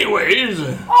money anyways.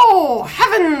 Oh,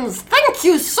 heavens, thank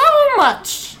you so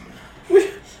much.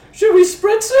 Should we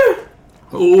spritz her?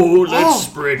 Oh, let's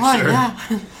spritz her. Yeah.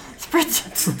 Spritz.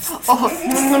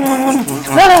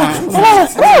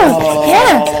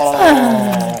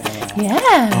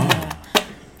 Yeah.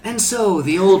 And so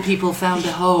the old people found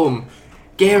a home.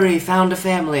 Gary found a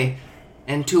family.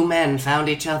 And two men found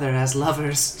each other as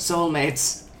lovers,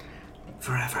 soulmates.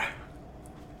 Forever.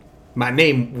 My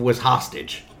name was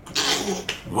Hostage.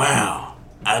 Wow,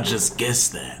 I just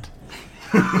guessed that.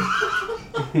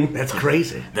 That's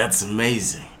crazy. That's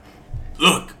amazing.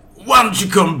 Look, why don't you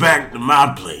come back to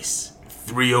my place?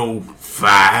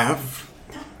 305?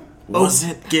 Was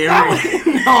it, Gary?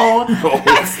 No,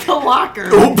 that's the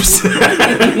locker. Oops.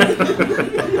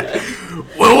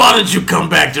 Well, why don't you come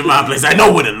back to my place? I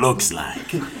know what it looks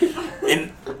like.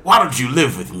 And why don't you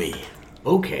live with me?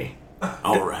 Okay.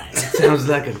 All right. Sounds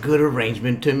like a good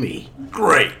arrangement to me.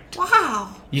 Great.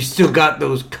 Wow. You still got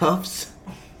those cuffs?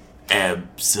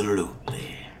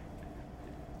 Absolutely.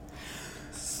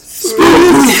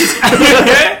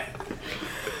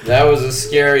 That was a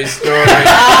scary story.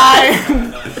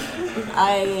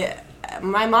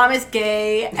 My mom is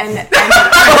gay, and No,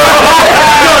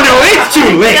 it's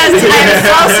too late. Yes, I'm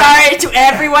so sorry to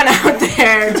everyone out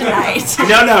there tonight.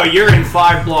 No, you're in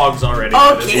 5 blogs already.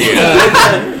 Okay.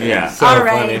 Yeah. So All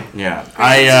right. funny. Yeah.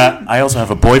 I also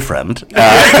have a boyfriend.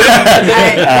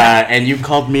 And you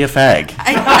called me a fag.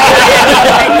 I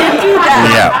did do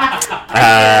that.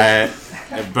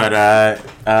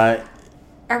 Yeah.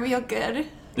 Are we all good?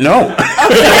 No.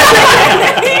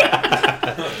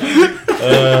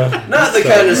 Not the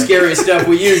kind of scary stuff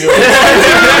we usually do.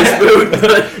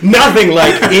 Nothing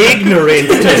like ignorance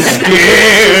to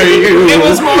scare you. It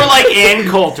was more like Ann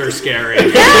Coulter scary.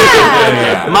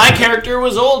 Yeah. My character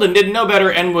was old and didn't know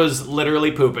better and was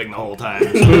literally pooping the whole time.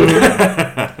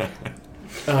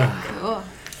 Cool.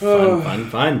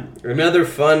 Fun. Another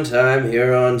fun time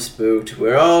here on Spooked.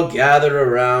 We're all gathered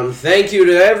around. Thank you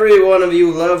to every one of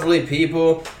you lovely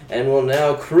people, and we'll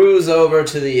now cruise over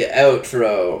to the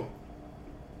outro,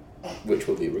 which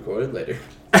will be recorded later.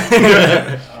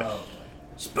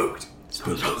 Spooked.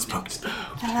 Spooked.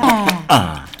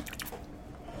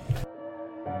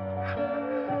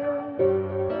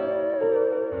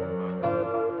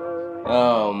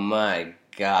 Oh my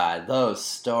god, those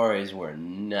stories were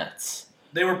nuts.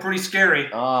 They were pretty scary.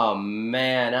 Oh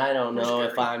man, I don't know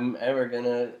if I'm ever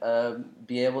gonna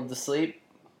be able to sleep.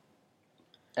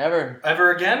 Ever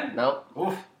again? Nope.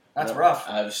 Oof, that's rough.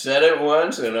 I've said it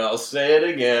once and I'll say it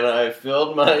again. I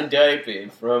filled my diaper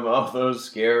from all those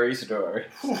scary stories.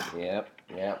 Yep.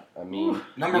 I mean,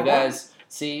 Number you one. guys,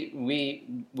 see, we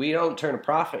don't turn a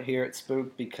profit here at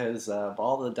Spook because of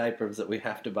all the diapers that we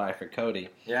have to buy for Cody.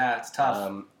 Yeah, it's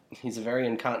tough. He's a very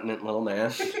incontinent little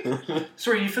man.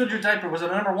 Sorry, you filled your diaper. Was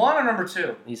it number 1 or number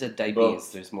 2? He said diapies.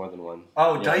 Both. There's more than one.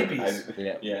 Oh, diapies.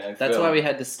 Yeah. That's why we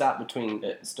had to stop between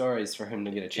stories for him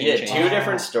to get a change. He had 2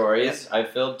 different stories. I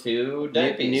filled 2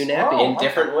 diapers. New nappy. In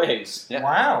different ways. Yeah.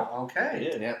 Wow,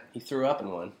 okay. Yeah. He threw up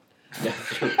in one.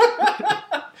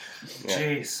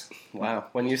 Jeez. Wow.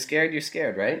 When you're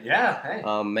scared, right? Yeah, hey.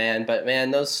 Oh, man. But,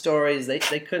 man, those stories, they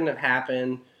couldn't have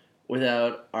happened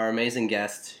without our amazing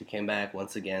guest who came back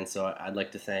once again. So I'd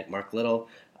like to thank Mark Little.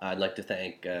 I'd like to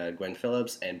thank Gwen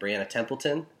Phillips and Brianna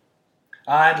Templeton.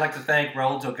 I'd like to thank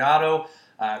Raul Delgado,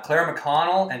 Claire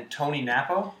McConnell, and Tony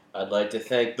Napo. I'd like to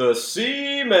thank the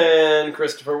Seaman,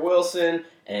 Christopher Wilson,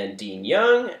 and Dean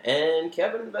Young, and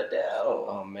Kevin Bedell.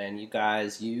 Oh, man, you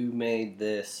guys, you made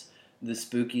this the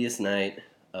spookiest night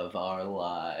of our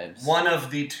lives. One of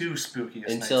the 2 spookiest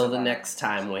nights Until of the our next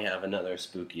time we have another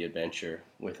spooky adventure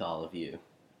with all of you.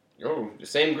 Oh, the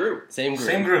same group. Same group.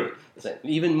 Same group.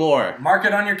 Even more. Mark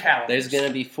it on your calendar. There's going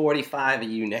to be 45 of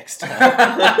you next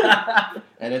time.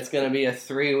 And it's going to be a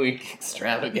 3-week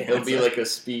extravaganza. It'll be like a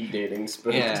speed dating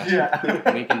spook.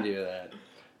 Yeah. We can do that.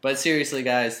 But seriously,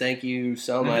 guys, thank you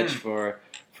so much for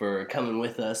coming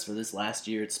with us for this last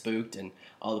year at Spooked, and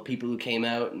all the people who came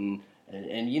out and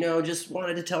just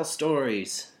wanted to tell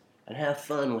stories and have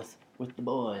fun with the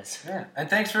boys. Yeah, and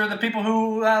thanks for the people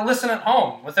who listen at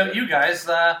home. Without you guys,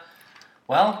 we'd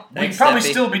probably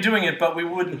Steppy. still be doing it, but we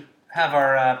wouldn't have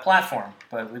our platform.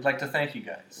 But we'd like to thank you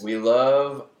guys. We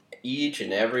love each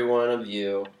and every one of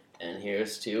you, and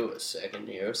here's to a second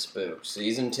year of Spook.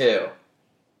 Season 2.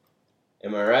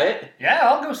 Am I right? Yeah,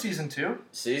 I'll go Season 2.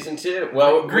 Season 2.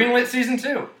 Well, greenlit Season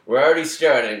 2. We're already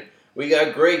starting. We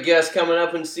got great guests coming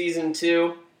up in Season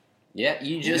 2. Yeah,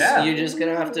 you're just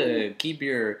gonna have to keep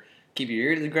your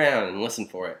ear to the ground and listen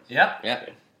for it. Yep. Get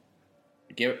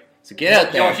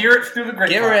out there. You'll hear it through the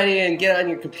grapevine. Get ready and get on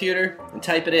your computer and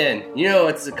type it in. You know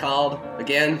what's it called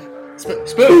again? Spooked.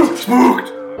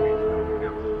 Spooked.